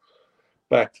what.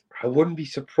 But I wouldn't be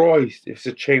surprised if it's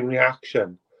a chain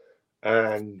reaction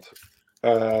and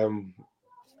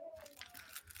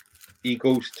he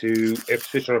goes to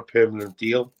Ipswich on a permanent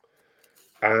deal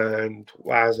and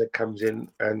Wazza comes in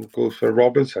and goes for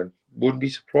Robinson. Wouldn't be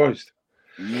surprised.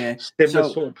 Yeah. Similar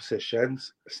sort of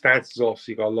positions. Stance has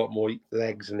obviously got a lot more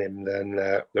legs in him than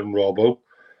Robbo.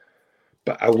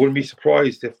 But I wouldn't be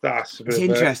surprised if that's a bit of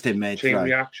interesting, a mate, chain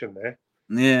reaction there.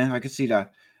 Yeah, I can see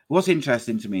that. What's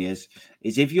interesting to me is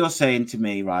if you're saying to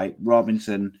me, right,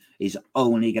 Robinson is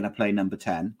only going to play number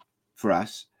 10 for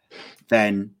us,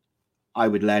 then I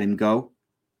would let him go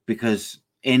because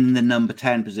in the number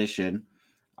 10 position,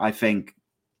 I think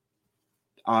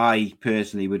I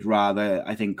personally would rather,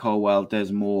 I think Colwell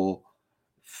does more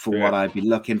for what I'd be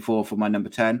looking for my number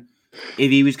 10.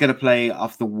 If he was going to play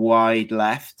off the wide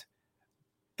left,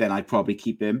 then I'd probably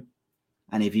keep him.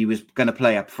 And if he was going to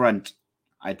play up front,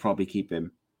 I'd probably keep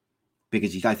him.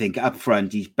 Because I think up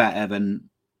front, he's better than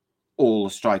all the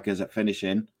strikers at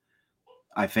finishing.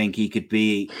 I think he could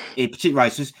be...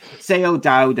 Right, so say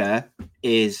O'Dowda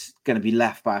is going to be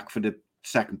left back for the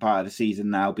second part of the season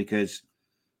now because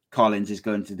Collins is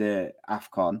going to the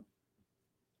AFCON.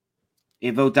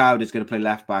 If O'Dowda is going to play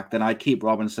left back, then I'd keep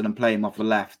Robinson and play him off the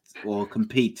left or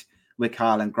compete with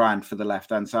Carl and Grant for the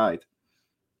left-hand side.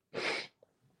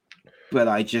 But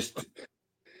I just...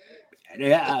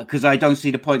 Yeah, because I don't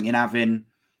see the point in having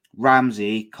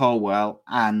Ramsey, Colwell,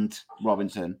 and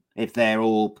Robinson if they're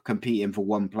all competing for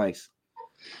one place.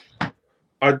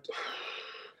 And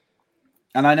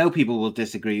I know people will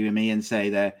disagree with me and say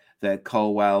that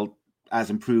Colwell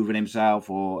hasn't proven himself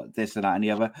or this and that and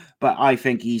the other, but I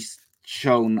think he's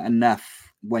shown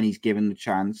enough when he's given the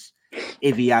chance.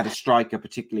 If he had a striker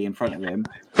particularly in front of him,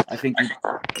 I think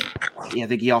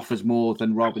he offers more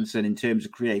than Robinson in terms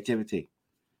of creativity.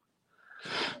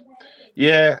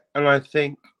 Yeah, and I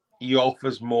think he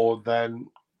offers more than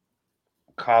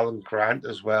Carl and Grant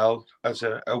as well as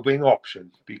a wing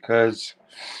option because,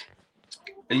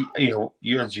 as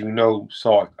you know,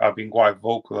 so I've been quite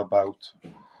vocal about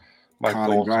my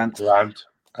thoughts on Grant.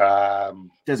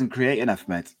 Doesn't create enough,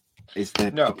 mate. Is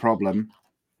the problem?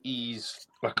 He's,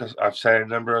 like I've said a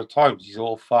number of times, he's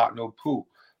all fart, no poo.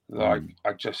 Like,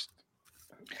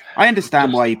 I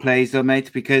understand why he plays though,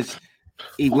 mate, because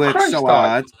he works so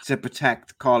hard to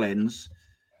protect Collins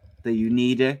that you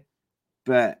need it.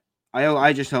 But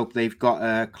I just hope they've got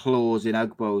a clause in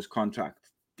Ugbo's contract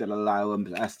that allow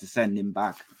us to send him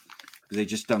back because they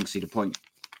just don't see the point.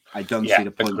 I don't see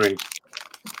the point. Agreed.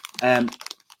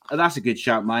 That's a good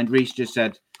shout, mind. Reece just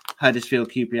said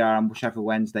Huddersfield, QPR, and Sheffield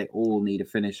Wednesday all need a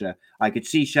finisher. I could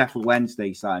see Sheffield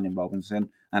Wednesday signing Robinson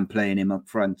and playing him up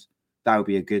front. That would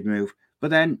be a good move.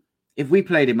 But then, if we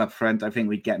played him up front, I think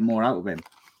we'd get more out of him,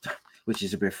 which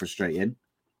is a bit frustrating.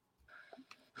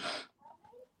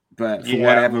 But for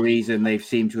whatever reason, they've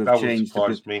seemed to have changed.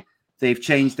 Me. They've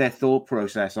changed their thought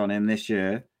process on him this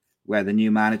year where the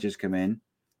new managers come in,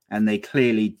 and they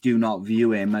clearly do not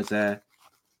view him as a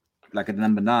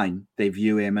number 9. They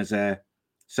view him as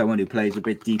someone who plays a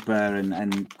bit deeper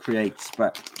and creates.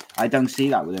 But I don't see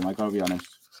that with him. I got to be honest.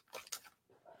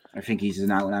 I think he's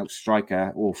an out-and-out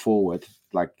striker or forward,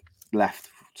 like left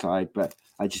side. But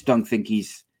I just don't think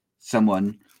he's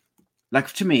someone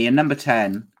like, to me, a number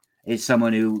 10 is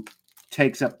someone who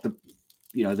takes up the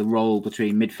role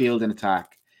between midfield and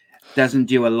attack, doesn't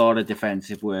do a lot of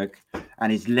defensive work,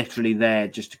 and is literally there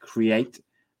just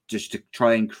to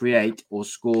try and create or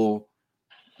score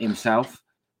himself.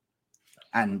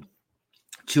 And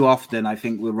too often, I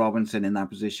think with Robinson in that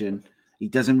position, he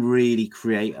doesn't really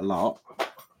create a lot,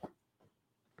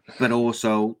 but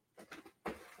also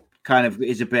kind of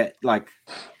is a bit like,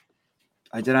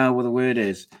 I don't know what the word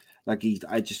is. Like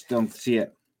I just don't see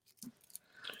it.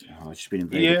 Oh, it's just been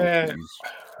invaded. Yeah.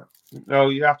 No,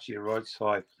 you're actually right,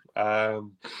 Si.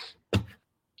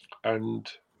 And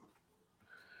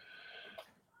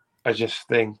I just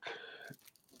think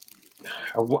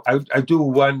I do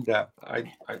wonder.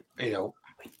 I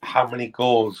how many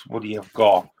goals would he have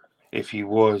got if he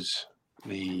was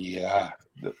the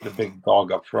big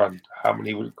dog up front? How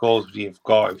many goals would he have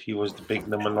got if he was the big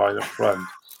number 9 up front?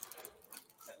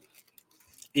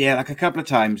 Yeah, like a couple of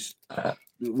times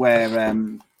where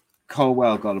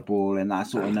Colwell got a ball in that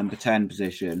sort of number 10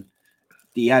 position.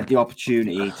 He had the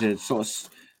opportunity to sort of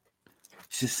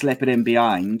to slip it in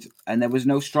behind, and there was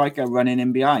no striker running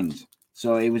in behind.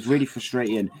 So it was really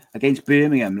frustrating. Against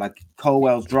Birmingham, like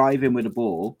Colwell's driving with the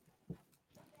ball,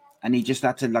 and he just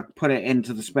had to like put it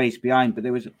into the space behind. But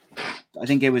there was, I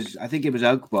think it was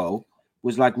Ugbo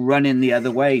was like running the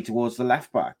other way towards the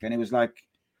left back, and it was like,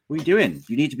 what are you doing?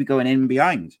 You need to be going in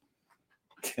behind.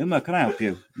 Uma, can I help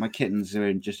you? My kittens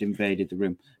are just invaded the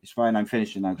room. It's fine. I'm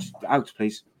finishing now. Just out,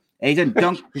 please. Aidan,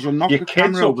 don't, because you'll knock the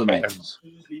camera over me.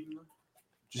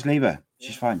 Just leave her.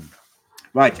 She's fine.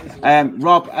 Right.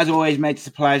 Rob, as always, mate, it's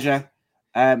a pleasure.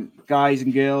 Guys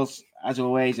and girls, as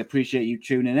always, appreciate you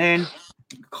tuning in.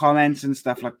 Comments and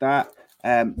stuff like that.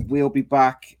 We'll be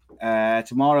back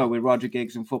tomorrow with Roger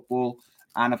Giggs and football.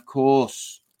 And, of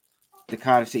course, the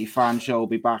Cardiff City Fan Show will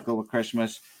be back over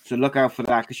Christmas. So look out for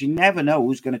that, because you never know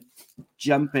who's going to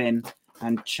jump in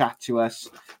and chat to us.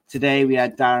 Today we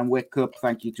had Darren Witcoop.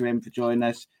 Thank you to him for joining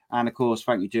us. And, of course,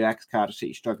 thank you to ex-Cardiff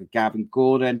City striker Gavin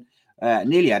Gordon.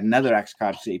 Nearly had another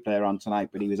ex-Cardiff City player on tonight,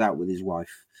 but he was out with his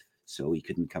wife, so he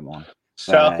couldn't come on.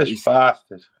 Selfish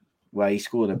bastard. Well, he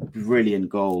scored a brilliant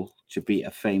goal to beat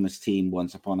a famous team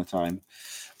once upon a time.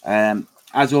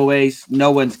 As always,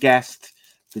 no one's guessed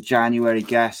the January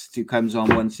guest who comes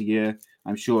on once a year.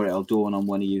 I'm sure it'll dawn on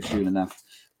one of you soon enough.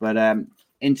 But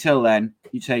until then,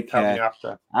 you take care.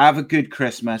 Have a good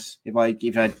Christmas. If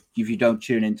you don't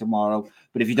tune in tomorrow,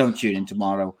 but if you don't tune in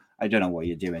tomorrow, I don't know what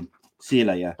you're doing. See you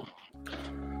later.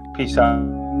 Peace out.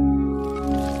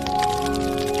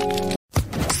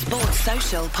 Sports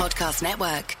Social Podcast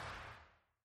Network.